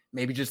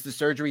 Maybe just the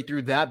surgery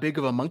threw that big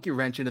of a monkey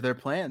wrench into their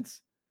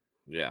plans.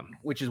 Yeah.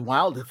 Which is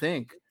wild to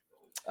think.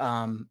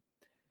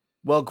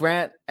 Well,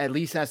 Grant at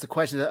least asked the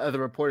question that other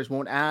reporters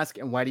won't ask.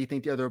 And why do you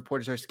think the other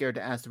reporters are scared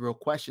to ask the real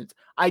questions?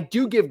 I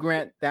do give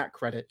Grant that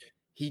credit.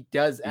 He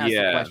does ask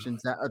the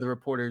questions that other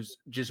reporters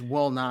just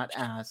will not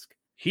ask.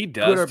 He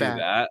does do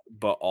that,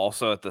 but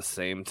also at the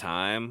same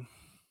time,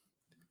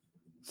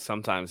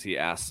 sometimes he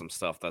asks some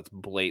stuff that's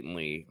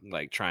blatantly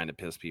like trying to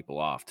piss people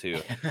off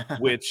too,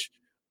 which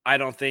I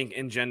don't think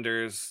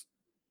engenders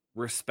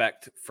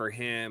respect for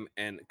him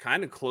and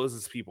kind of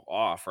closes people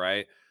off,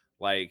 right?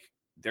 Like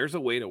there's a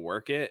way to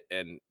work it,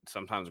 and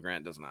sometimes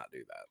Grant does not do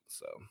that.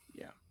 So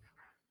yeah.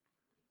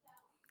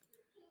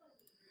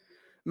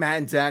 Matt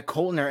and Zach,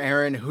 Colton or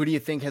Aaron, who do you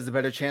think has a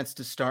better chance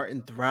to start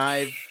and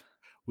thrive?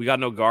 We got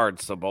no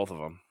guards, so both of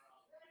them.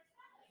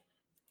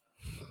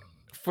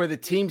 For the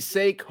team's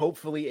sake,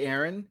 hopefully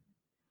Aaron.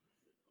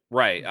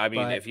 Right. I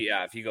mean, if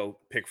you go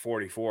pick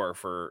 44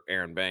 for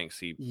Aaron Banks,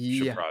 he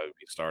should probably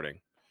be starting.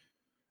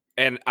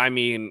 And I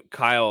mean,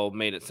 Kyle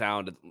made it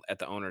sound at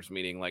the owners'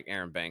 meeting like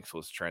Aaron Banks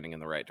was trending in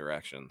the right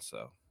direction.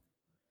 So,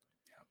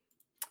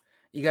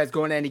 you guys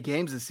going to any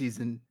games this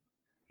season?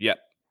 Yep.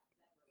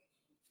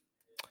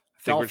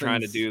 I think we're trying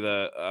to do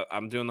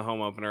I'm doing the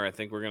home opener. I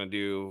think we're going to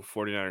do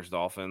 49ers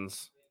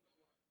Dolphins.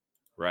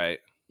 Right.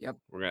 Yep.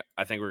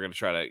 I think we're going to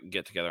try to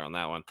get together on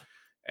that one.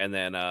 And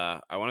then I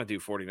want to do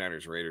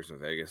 49ers Raiders in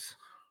Vegas.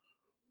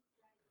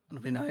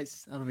 It'll be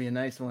nice. That'll be a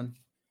nice one.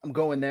 I'm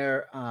going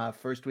there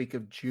first week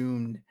of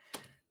June. I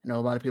know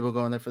a lot of people are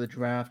going there for the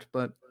draft,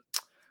 but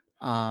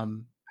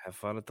Have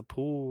fun at the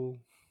pool.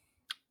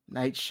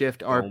 night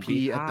shift Don't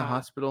be RP at the high.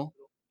 hospital.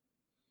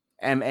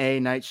 MA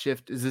night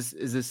shift. Is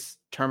this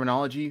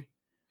terminology?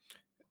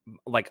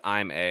 Like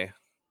I'm a.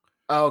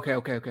 Oh,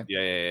 okay.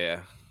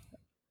 Yeah.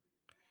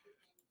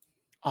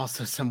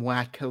 Also, some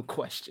wacko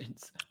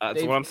questions.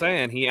 That's what I'm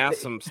saying. He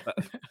asked some stuff.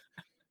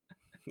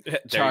 There you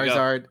go.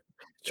 Charizard.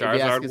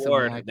 Charizard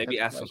Ward. They be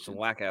asking some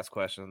whack ass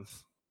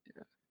questions.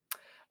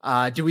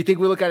 Do we think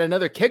we look at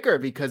another kicker?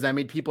 Because I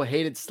mean, people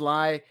hated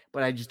Sly,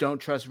 but I just don't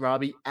trust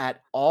Robbie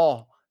at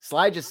all.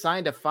 Sly just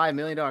signed a $5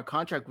 million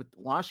contract with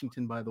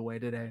Washington, by the way,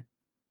 today.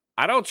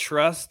 I don't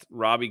trust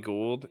Robbie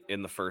Gould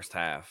in the first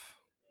half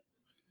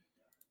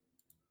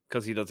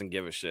because he doesn't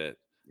give a shit.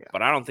 Yeah.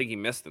 But I don't think he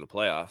missed in the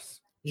playoffs.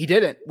 He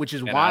didn't, which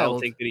is wild. I don't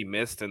think that he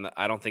missed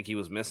I don't think he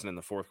was missing in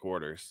the fourth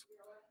quarters.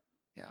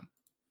 Yeah.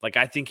 Like,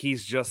 I think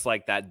he's just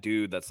like that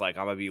dude that's like,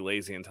 I'm going to be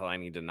lazy until I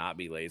need to not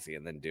be lazy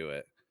and then do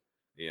it,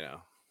 you know.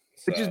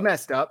 Which is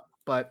messed up,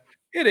 but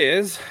it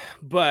is.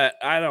 But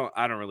I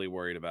don't really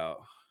worry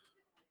about.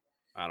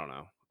 I don't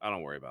know. I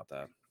don't worry about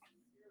that.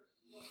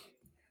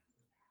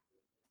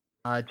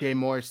 Jay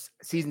Morse,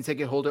 season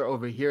ticket holder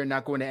over here,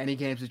 not going to any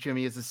games with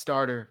Jimmy as a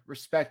starter.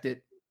 Respect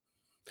it.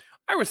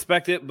 I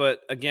respect it,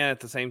 but again,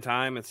 at the same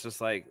time, it's just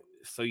like,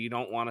 so you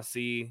don't want to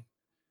see,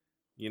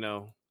 you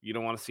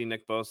don't want to see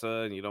Nick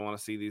Bosa and you don't want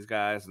to see these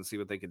guys and see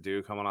what they could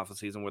do coming off a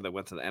season where they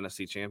went to the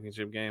NFC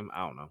Championship game.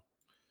 I don't know.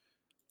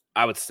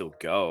 I would still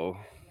go.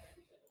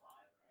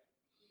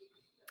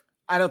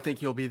 I don't think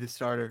he'll be the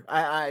starter.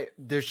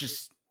 There's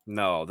just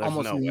there's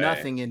almost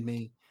nothing in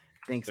me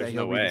thinks that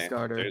he'll be the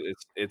starter.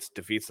 It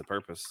defeats the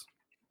purpose.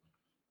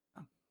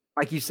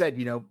 Like you said,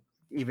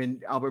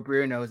 even Albert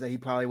Breer knows that he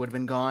probably would have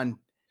been gone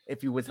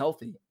if he was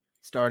healthy,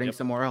 starting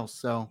somewhere else.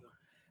 So,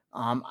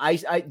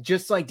 I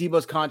just like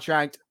Deebo's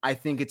contract, I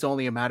think it's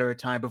only a matter of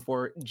time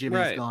before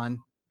Jimmy's gone.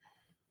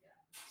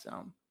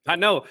 So I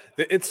know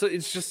it's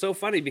just so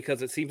funny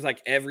because it seems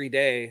like every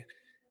day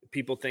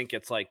people think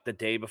it's like the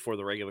day before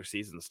the regular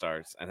season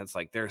starts, and it's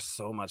like there's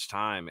so much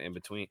time in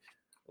between.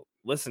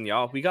 Listen,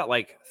 y'all, we got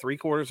like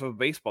 3/4 of a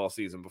baseball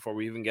season before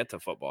we even get to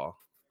football.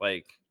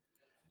 Like,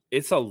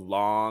 it's a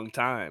long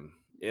time.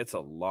 It's a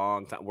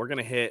long time. We're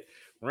gonna hit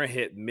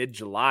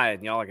mid-July,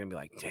 and y'all are gonna be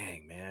like,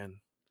 "Dang, man,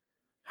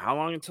 how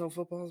long until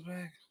football's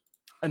back?"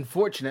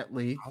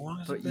 Unfortunately,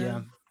 but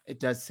yeah, it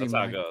does seem that's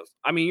how it goes.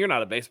 I mean, you're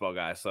not a baseball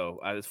guy, so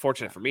it's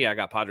fortunate for me. I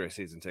got Padres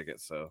season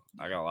tickets, so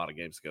I got a lot of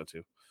games to go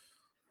to.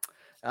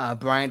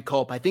 Brian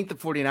Culp, I think the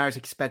 49ers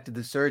expected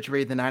the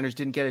surgery. The Niners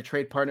didn't get a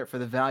trade partner for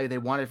the value they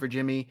wanted for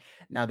Jimmy.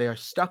 Now they are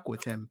stuck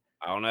with him.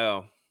 I don't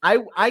know.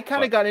 I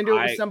kind of got into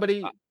it with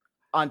somebody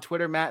on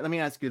Twitter, Matt. Let me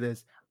ask you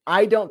this.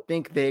 I don't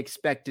think they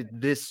expected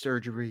this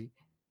surgery.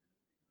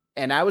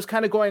 And I was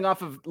kind of going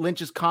off of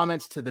Lynch's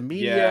comments to the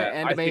media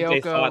and to Mayoko. I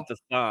think they thought the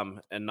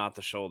thumb and not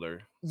the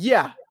shoulder.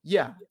 Yeah.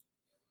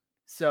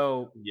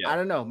 So I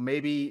don't know.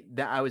 Maybe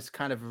that I was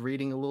kind of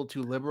reading a little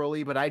too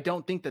liberally, but I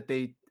don't think that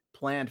they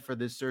planned for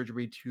this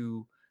surgery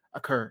to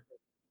occur.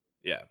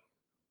 Yeah.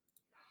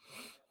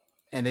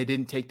 And they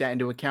didn't take that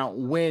into account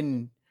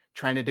when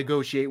trying to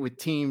negotiate with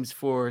teams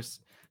for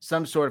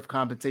some sort of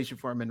compensation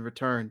for him in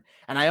return.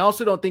 And I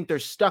also don't think they're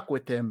stuck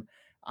with him.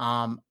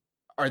 Are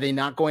they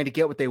not going to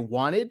get what they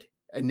wanted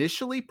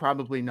initially?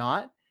 Probably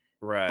not.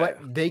 Right.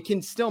 But they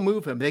can still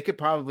move him. They could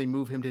probably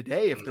move him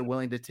today if they're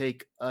willing to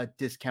take a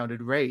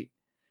discounted rate.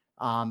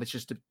 It's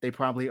just they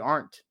probably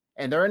aren't.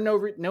 And there are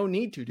no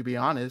need to be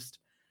honest.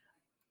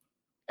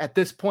 At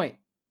this point,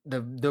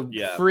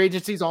 the free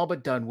agency is all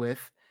but done with.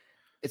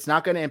 It's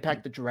not going to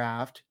impact the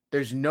draft.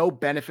 There's no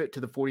benefit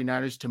to the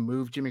 49ers to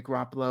move Jimmy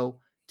Garoppolo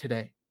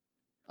today,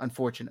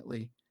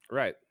 unfortunately.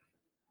 Right.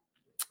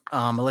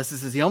 Melissa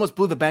says he almost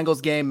blew the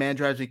Bengals game. Man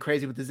drives me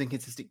crazy with his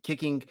inconsistent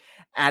kicking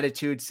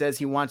attitude. Says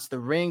he wants the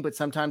ring, but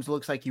sometimes it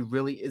looks like he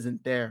really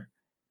isn't there.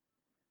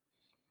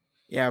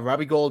 Yeah,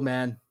 Robbie Gould,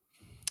 man.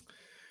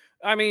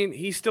 I mean,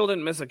 he still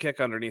didn't miss a kick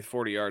underneath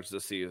 40 yards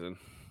this season.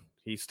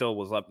 He still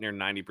was up near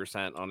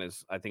 90% on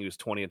his, I think he was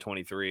 20 of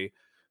 23,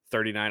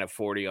 39 of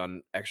 40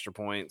 on extra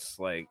points.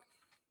 Like,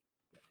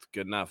 it's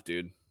good enough,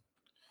 dude.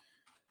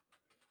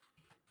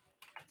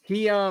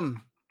 He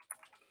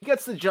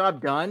gets the job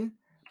done,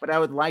 but I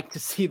would like to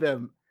see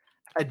them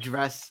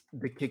address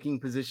the kicking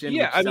position.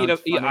 Yeah, I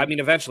mean,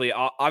 eventually,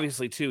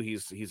 obviously, too,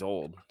 he's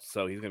old,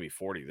 so he's gonna be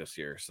 40 this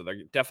year, so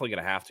they're definitely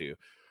gonna have to.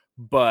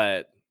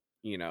 But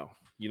you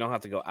don't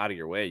have to go out of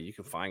your way. You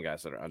can find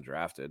guys that are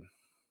undrafted.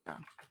 Yeah.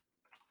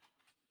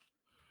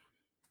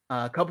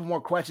 A couple more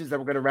questions that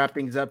we're going to wrap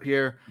things up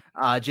here.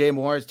 Jay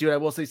Morris, dude, I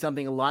will say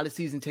something. A lot of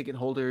season ticket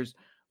holders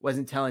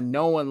wasn't telling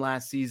no one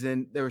last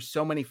season. There were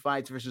so many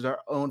fights versus our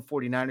own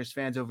 49ers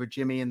fans over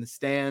Jimmy in the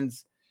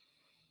stands.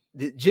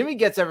 Jimmy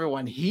gets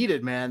everyone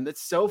heated, man.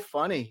 That's so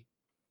funny.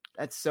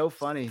 It's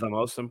the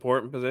most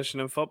important position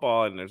in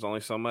football, and there's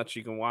only so much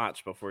you can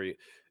watch before you.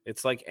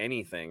 It's like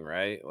anything,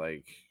 right?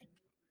 Like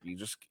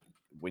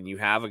when you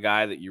have a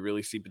guy that you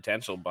really see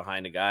potential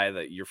behind a guy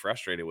that you're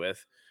frustrated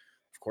with,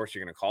 of course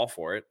you're going to call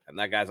for it. And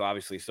that guy's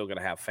obviously still going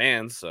to have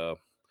fans. So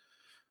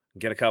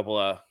get a couple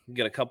of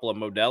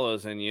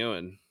Modelos in you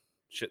and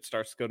shit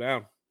starts to go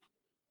down.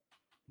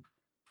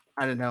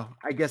 I don't know.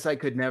 I guess I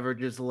could never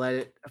just let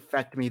it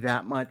affect me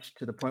that much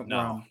to the point where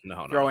I'm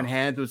throwing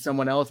hands with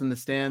someone else in the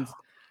stands.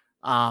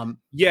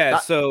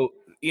 So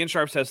Ian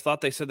Sharp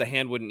thought they said the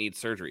hand wouldn't need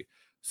surgery.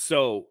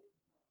 So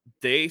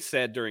they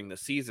said during the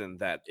season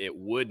that it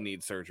would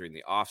need surgery in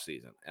the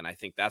offseason. And I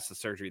think that's the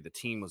surgery the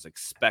team was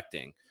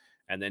expecting.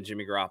 And then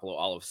Jimmy Garoppolo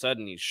all of a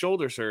sudden needs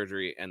shoulder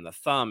surgery and the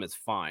thumb is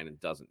fine and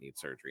doesn't need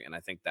surgery. And I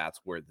think that's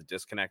where the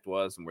disconnect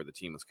was and where the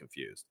team was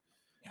confused.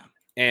 Yeah.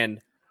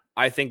 And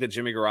I think that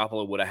Jimmy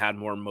Garoppolo would have had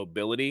more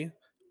mobility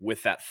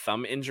with that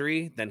thumb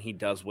injury than he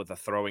does with a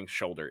throwing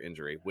shoulder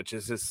injury, which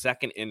is his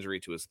second injury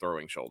to his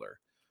throwing shoulder.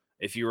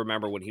 If you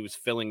remember when he was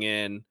filling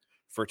in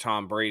for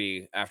Tom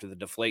Brady after the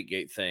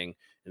Deflategate thing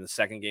in the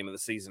second game of the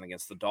season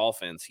against the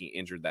Dolphins, he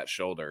injured that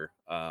shoulder.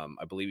 I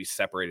believe he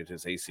separated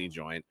his AC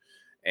joint,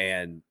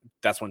 and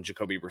that's when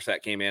Jacoby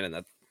Brissett came in, and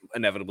that's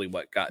inevitably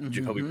what got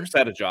Jacoby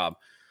Brissett a job.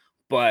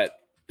 But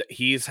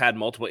he's had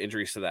multiple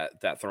injuries to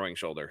that throwing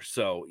shoulder.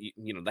 So,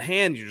 the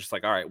hand, you're just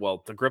like, all right,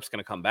 well, the grip's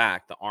going to come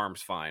back. The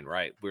arm's fine,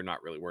 right? We're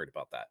not really worried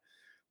about that.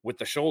 With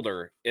the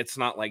shoulder, it's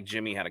not like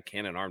Jimmy had a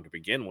cannon arm to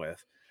begin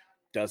with.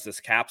 Does this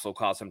capsule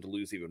cause him to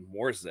lose even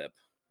more zip?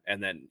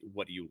 And then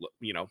what do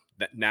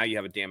now you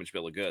have a damaged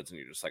bill of goods and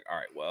you're just like, all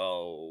right,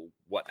 well,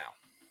 what now?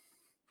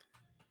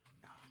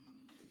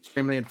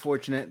 Extremely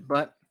unfortunate,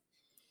 but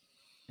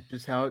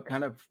just how it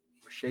kind of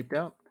shaped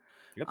out.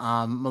 Yep.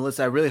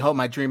 Melissa, I really hope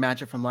my dream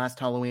matchup from last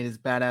Halloween is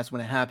badass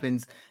when it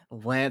happens.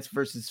 Lance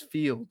versus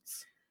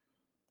Fields.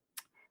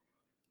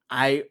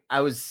 I'm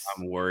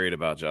worried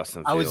about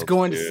Justin Fields. I was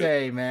going to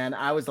say, man,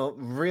 I was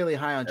really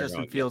high on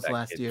Justin Fields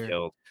last year.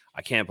 Killed.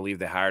 I can't believe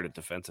they hired a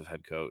defensive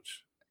head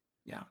coach.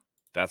 Yeah.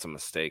 That's a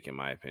mistake, in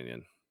my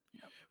opinion.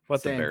 Yeah.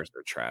 But the Bears are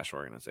a trash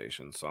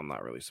organization, so I'm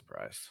not really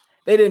surprised.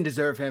 They didn't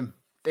deserve him.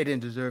 They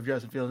didn't deserve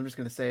Justin Fields. I'm just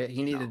going to say it.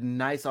 He needed a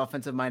nice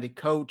offensive-minded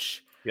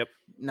coach. Yep.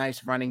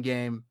 Nice running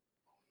game.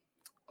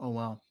 Oh,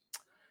 well.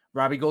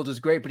 Robbie Gould is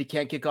great, but he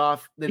can't kick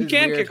off. He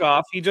can't kick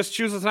off. He just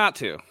chooses not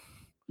to.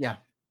 Yeah.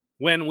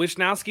 When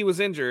Wisnowski was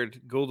injured,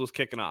 Gould was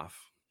kicking off.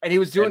 And he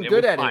was doing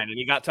good at it. And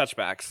he got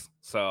touchbacks.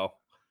 So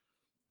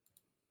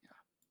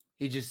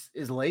he just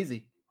is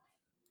lazy.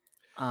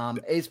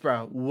 Ace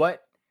Bro,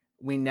 what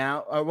we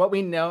know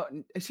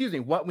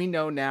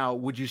now,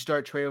 would you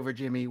start Trey over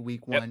Jimmy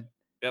week 1?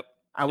 Yep.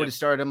 I would have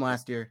started him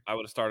last year. I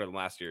would have started him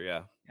last year,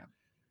 yeah.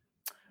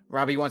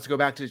 Robbie wants to go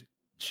back to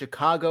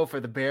Chicago for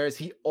the Bears.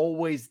 He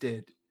always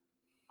did.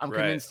 I'm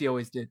convinced he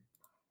always did.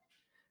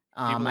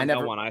 I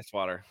never want ice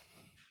water.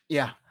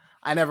 Yeah.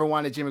 I never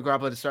wanted Jimmy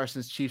Garoppolo to start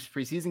since Chiefs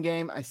preseason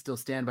game. I still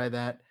stand by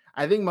that.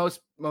 I think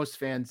most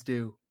fans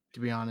do, to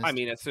be honest. I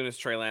mean, as soon as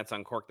Trey Lance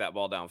uncorked that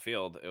ball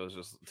downfield, it was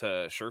just to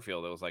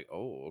Sherfield. It was like,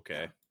 oh,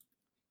 okay.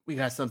 We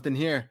got something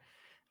here.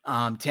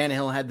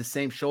 Tannehill had the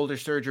same shoulder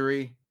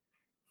surgery.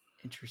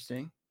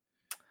 Interesting.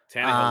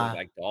 Tannehill looked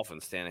like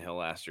Dolphins Tannehill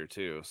last year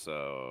too.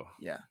 So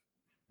yeah,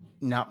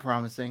 not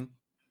promising.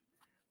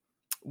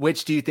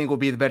 Which do you think will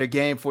be the better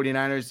game?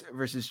 49ers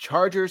versus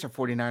Chargers or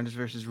 49ers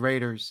versus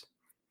Raiders?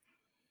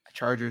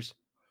 Chargers.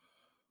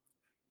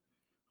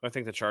 I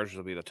think the Chargers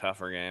will be the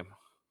tougher game.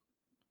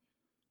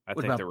 I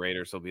think the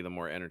Raiders will be the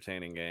more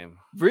entertaining game.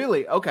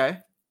 Really? Okay.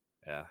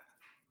 Yeah.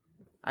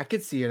 I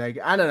could see it.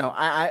 I don't know.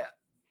 I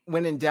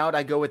when in doubt,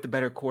 I go with the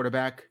better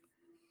quarterback.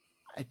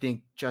 I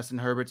think Justin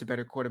Herbert's a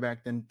better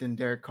quarterback than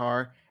Derek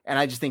Carr. And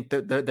I just think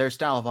their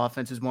style of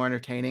offense is more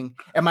entertaining.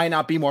 It might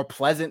not be more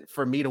pleasant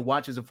for me to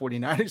watch as a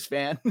 49ers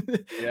fan,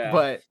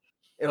 but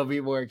it'll be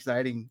more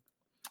exciting.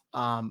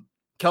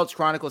 Kelch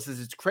Chronicle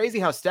says, it's crazy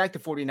how stacked the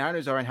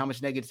 49ers are and how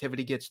much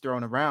negativity gets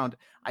thrown around.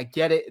 I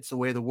get it. It's the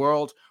way of the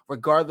world.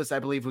 Regardless, I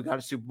believe we got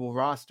a Super Bowl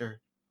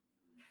roster.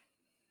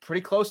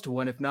 Pretty close to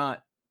one, if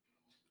not.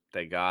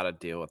 They got to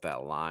deal with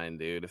that line,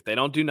 dude. If they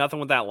don't do nothing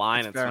with that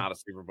line, it's not a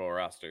Super Bowl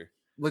roster.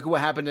 Look at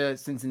what happened to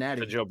Cincinnati.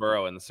 To Joe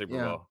Burrow in the Super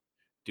Bowl.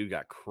 Dude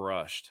got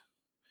crushed.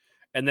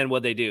 And then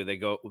what'd they do?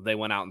 They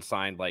went out and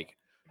signed like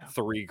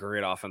 3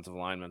 great offensive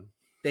linemen.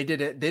 They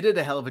did it. They did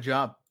a hell of a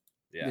job.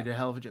 Yeah. They did a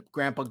hell of a job.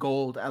 Grandpa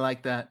Gold. I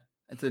like that.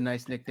 That's a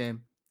nice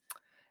nickname.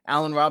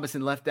 Allen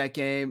Robinson left that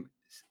game.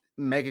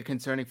 Mega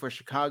concerning for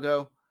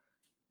Chicago.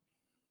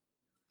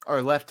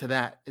 Or left to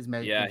that is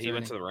mega concerning. He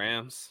went to the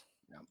Rams.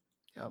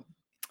 Yep.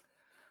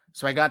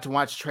 So I got to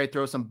watch Trey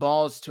throw some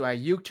balls to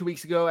Ayuk 2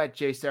 weeks ago at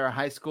J. Sarah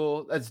High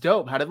School. That's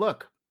dope. How'd it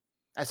look?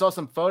 I saw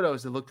some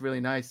photos. It looked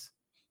really nice.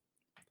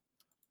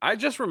 I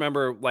just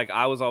remember,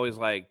 I was always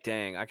like,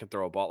 dang, I could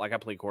throw a ball. Like, I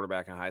played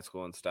quarterback in high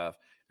school and stuff.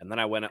 And then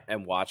I went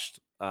and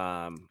watched,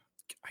 I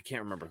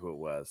can't remember who it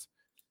was.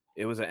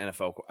 It was an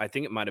NFL. I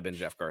think it might have been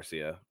Jeff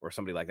Garcia or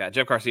somebody like that.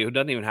 Jeff Garcia, who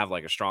doesn't even have,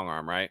 a strong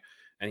arm, right?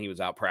 And he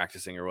was out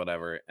practicing or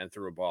whatever and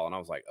threw a ball. And I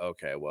was like,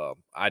 okay, well,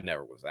 I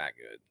never was that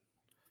good.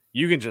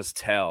 You can just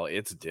tell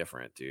it's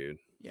different, dude.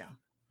 Yeah.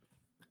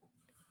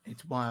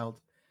 It's wild.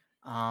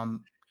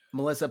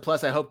 Melissa,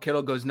 plus I hope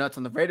Kittle goes nuts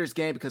on the Raiders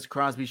game because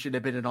Crosby should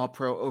have been an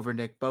all-pro over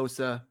Nick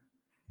Bosa.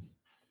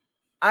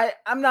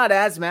 I'm not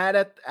as mad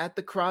at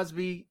the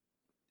Crosby,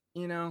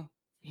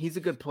 he's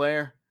a good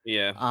player.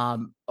 Yeah.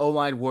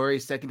 O-line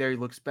worries, secondary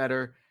looks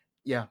better.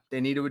 Yeah,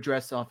 they need to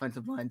address the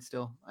offensive line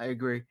still. I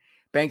agree.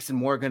 Banks and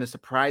Moore are going to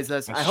surprise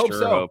us. I hope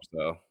so.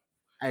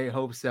 I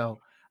hope so.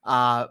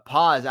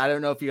 Pause. I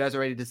don't know if you guys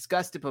already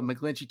discussed it, but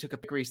McGlinchey took a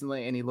pic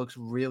recently and he looks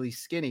really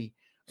skinny.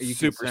 Are you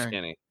super concerned?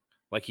 Skinny?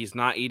 Like he's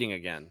not eating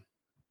again.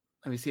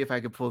 Let me see if I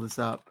can pull this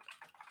up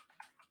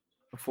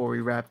before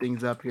we wrap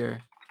things up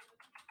here.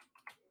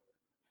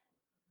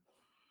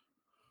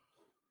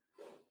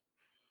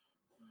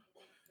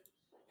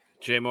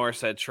 Jay Moore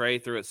said Trey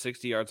threw it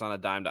 60 yards on a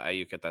dime to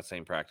Ayuk at that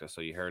same practice.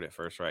 So you heard it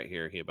first right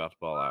here. He about to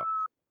ball out.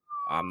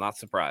 I'm not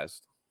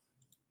surprised.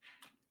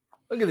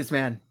 Look at this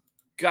man.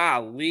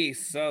 Golly,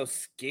 so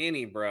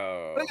skinny,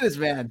 bro. Look at this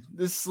man.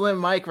 This slim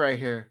Mike right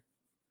here.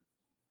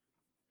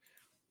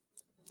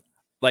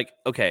 Like,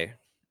 okay.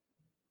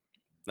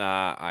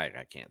 I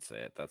can't say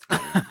it. That's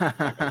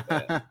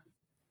funny.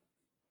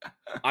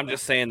 I'm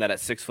just saying that at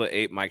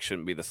 6'8", Mike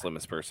shouldn't be the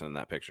slimmest person in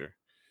that picture.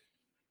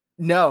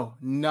 No,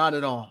 not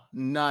at all.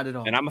 Not at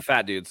all. And I'm a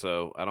fat dude,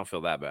 so I don't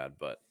feel that bad,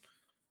 but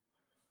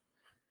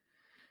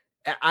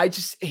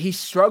he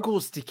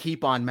struggles to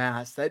keep on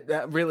mass.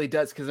 That really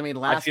does. Because I mean,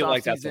 I feel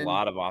like that's a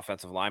lot of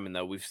offensive linemen,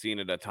 though. We've seen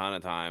it a ton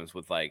of times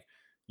with like,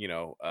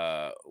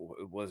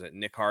 was it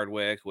Nick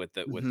Hardwick with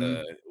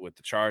the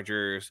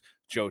Chargers,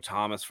 Joe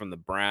Thomas from the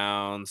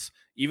Browns,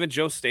 even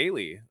Joe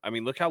Staley. I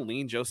mean, look how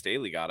lean Joe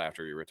Staley got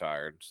after he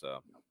retired. So,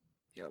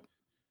 yep.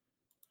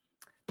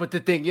 But the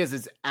thing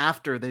is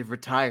after they've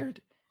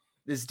retired,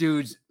 this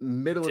dude's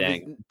middle of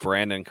his...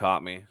 Brandon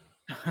caught me.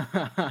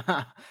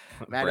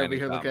 Matt over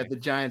here looking at the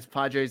Giants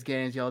Padres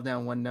games. Y'all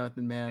down 1-0,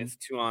 man. It's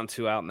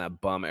 2-on-2 out, and that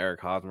bum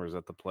Eric Hosmer's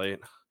at the plate.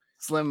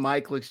 Slim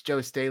Mike looks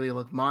Joe Staley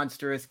look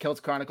monstrous. Kilts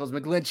Chronicles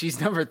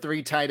McGlinchey's number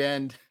 3 tight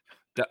end.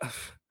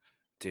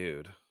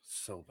 Dude,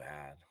 so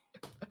bad.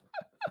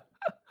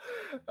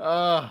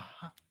 All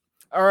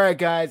right,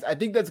 guys. I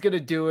think that's gonna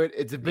do it.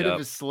 It's a bit of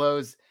a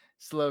slow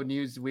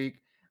news week.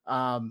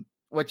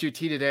 What's your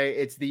tea today?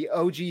 It's the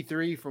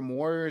OG3 from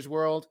Warriors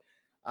World.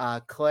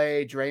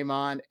 Clay,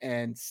 Draymond,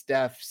 and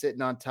Steph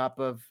sitting on top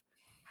of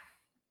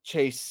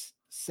Chase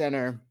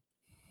Center.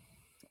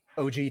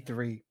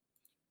 OG3.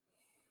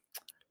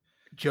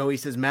 Joey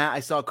says, Matt, I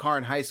saw Carr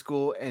in high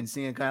school, and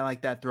seeing a guy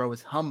like that throw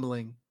is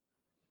humbling.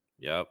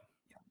 Yep.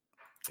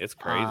 It's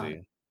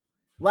crazy.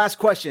 Last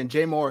question,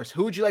 Jay Morris.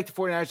 Who would you like the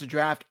 49ers to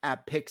draft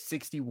at pick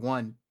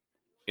 61?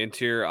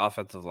 Interior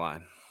offensive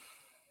line.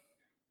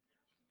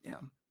 Yeah.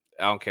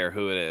 I don't care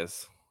who it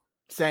is.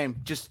 Same.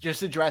 Just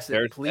address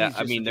it, please.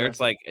 I mean, there's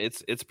like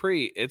it's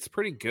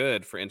pretty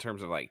good for in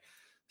terms of like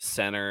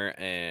center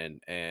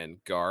and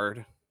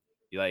guard.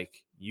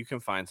 You can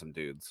find some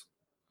dudes.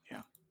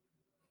 Yeah.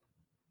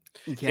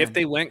 If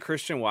they went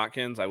Christian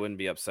Watkins, I wouldn't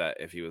be upset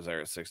if he was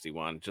there at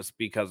 61, just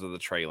because of the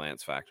Trey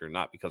Lance factor,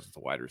 not because it's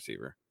a wide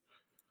receiver.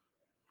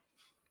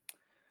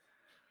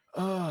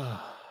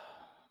 Oh,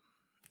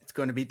 it's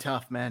going to be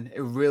tough, man.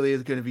 It really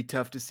is going to be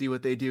tough to see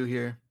what they do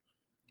here.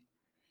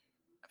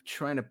 I'm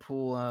trying to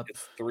pull up.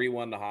 It's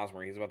 3-1 to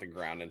Hosmer. He's about to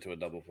ground into a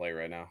double play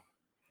right now.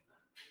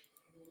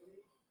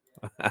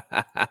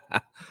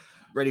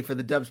 Ready for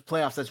the Dubs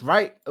playoffs. That's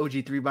right.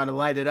 OG3 about to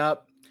light it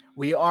up.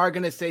 We are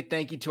going to say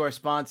thank you to our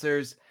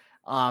sponsors.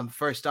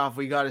 First off,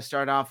 we got to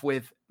start off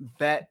with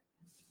Bet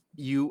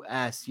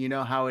US. You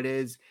know how it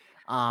is.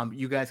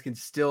 You guys can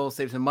still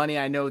save some money.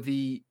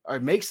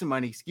 Make some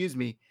money, excuse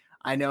me.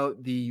 I know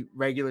the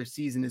regular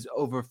season is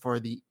over for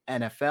the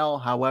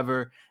NFL.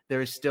 However,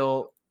 there is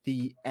still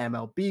the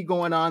MLB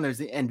going on. There's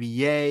the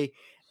NBA,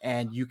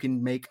 and you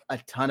can make a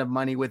ton of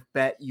money with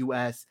Bet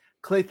US.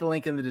 Click the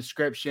link in the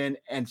description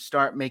and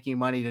start making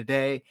money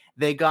today.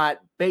 They got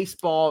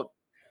baseball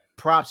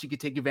props you can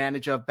take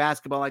advantage of.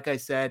 Basketball, like I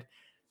said,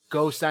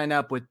 go sign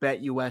up with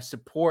Bet US.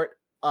 Support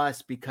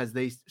us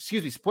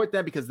support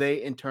them because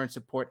they in turn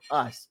support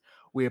us.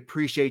 We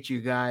appreciate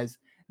you guys.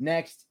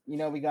 Next,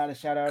 we got to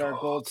shout out our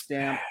Gold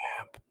Stamp.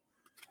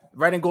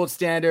 Red and Gold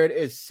Standard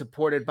is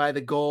supported by the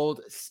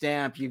Gold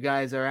Stamp. You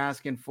guys are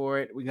asking for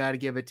it. We got to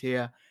give it to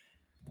you.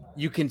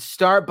 You can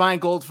start buying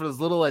gold for as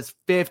little as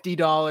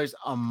 $50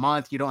 a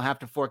month. You don't have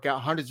to fork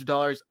out hundreds of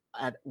dollars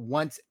at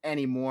once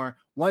anymore.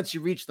 Once you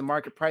reach the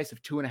market price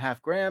of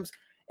 2.5 grams,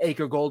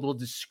 Acre Gold will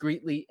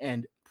discreetly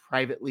and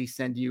privately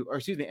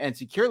and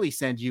securely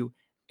send you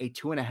a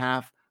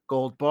 2.5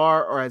 gold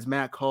bar, or as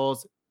Matt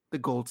calls, the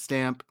Gold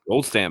Stamp.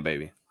 Gold Stamp,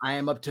 baby. I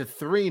am up to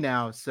 3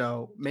 now,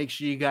 so make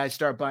sure you guys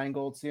start buying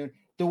gold soon.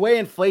 The way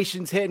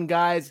inflation's hitting,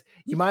 guys,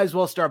 you might as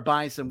well start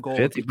buying some gold.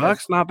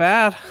 $50, not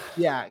bad.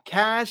 Yeah,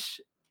 cash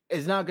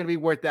is not going to be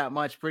worth that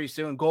much pretty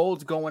soon.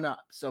 Gold's going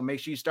up, so make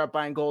sure you start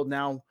buying gold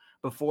now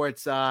before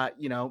it's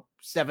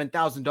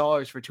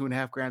 $7,000 for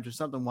 2.5 grams or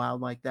something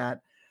wild like that.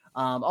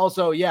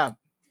 Also,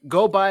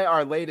 go buy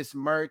our latest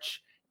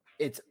merch.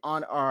 It's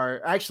not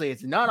on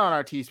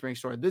our Teespring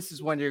store. This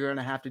is when you're going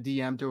to have to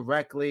DM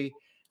directly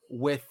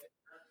with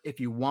if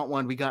you want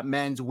one. We got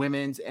men's,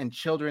 women's, and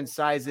children's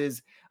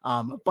sizes,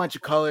 a bunch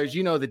of colors.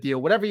 You know the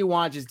deal. Whatever you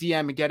want, just DM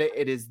and get it.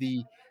 It is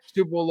the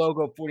Super Bowl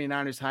logo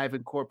 49ers Hive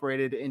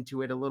incorporated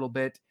into it a little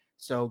bit.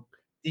 So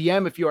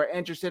DM if you are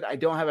interested. I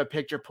don't have a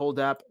picture pulled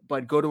up,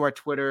 but go to our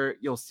Twitter.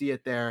 You'll see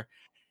it there.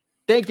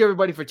 Thank you,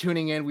 everybody, for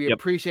tuning in. We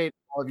appreciate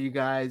all of you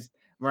guys.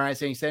 Mariah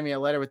saying, send me a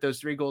letter with those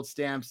 3 gold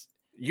stamps.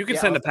 You can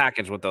send a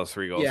package with those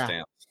 3 gold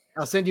stamps.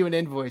 I'll send you an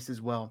invoice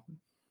as well.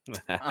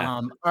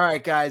 All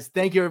right, guys.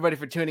 Thank you, everybody,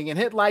 for tuning in.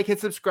 Hit like, hit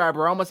subscribe.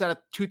 We're almost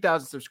at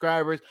 2,000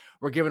 subscribers.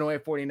 We're giving away a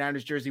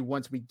 49ers jersey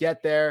once we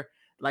get there.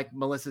 Like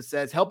Melissa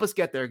says, help us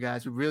get there,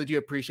 guys. We really do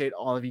appreciate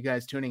all of you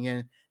guys tuning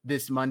in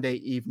this Monday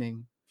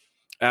evening.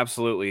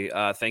 Absolutely.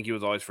 Thank you,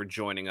 as always, for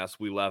joining us.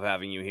 We love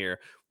having you here.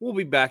 We'll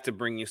be back to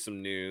bring you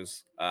some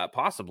news,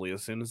 possibly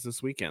as soon as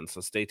this weekend. So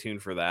stay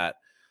tuned for that.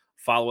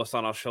 Follow us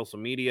on our social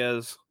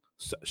medias.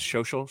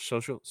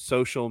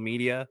 Social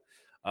media.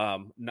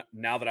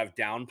 Now that I've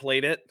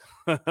downplayed it,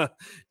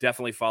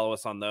 definitely follow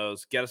us on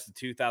those. Get us to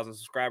 2,000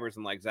 subscribers,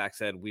 and like Zach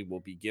said, we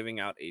will be giving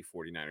out a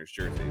 49ers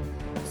jersey.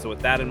 So with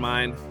that in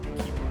mind,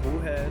 keep a cool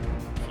head,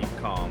 keep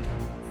calm.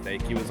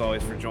 Thank you, as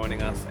always, for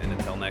joining us, and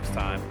until next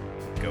time,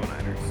 go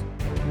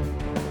Niners.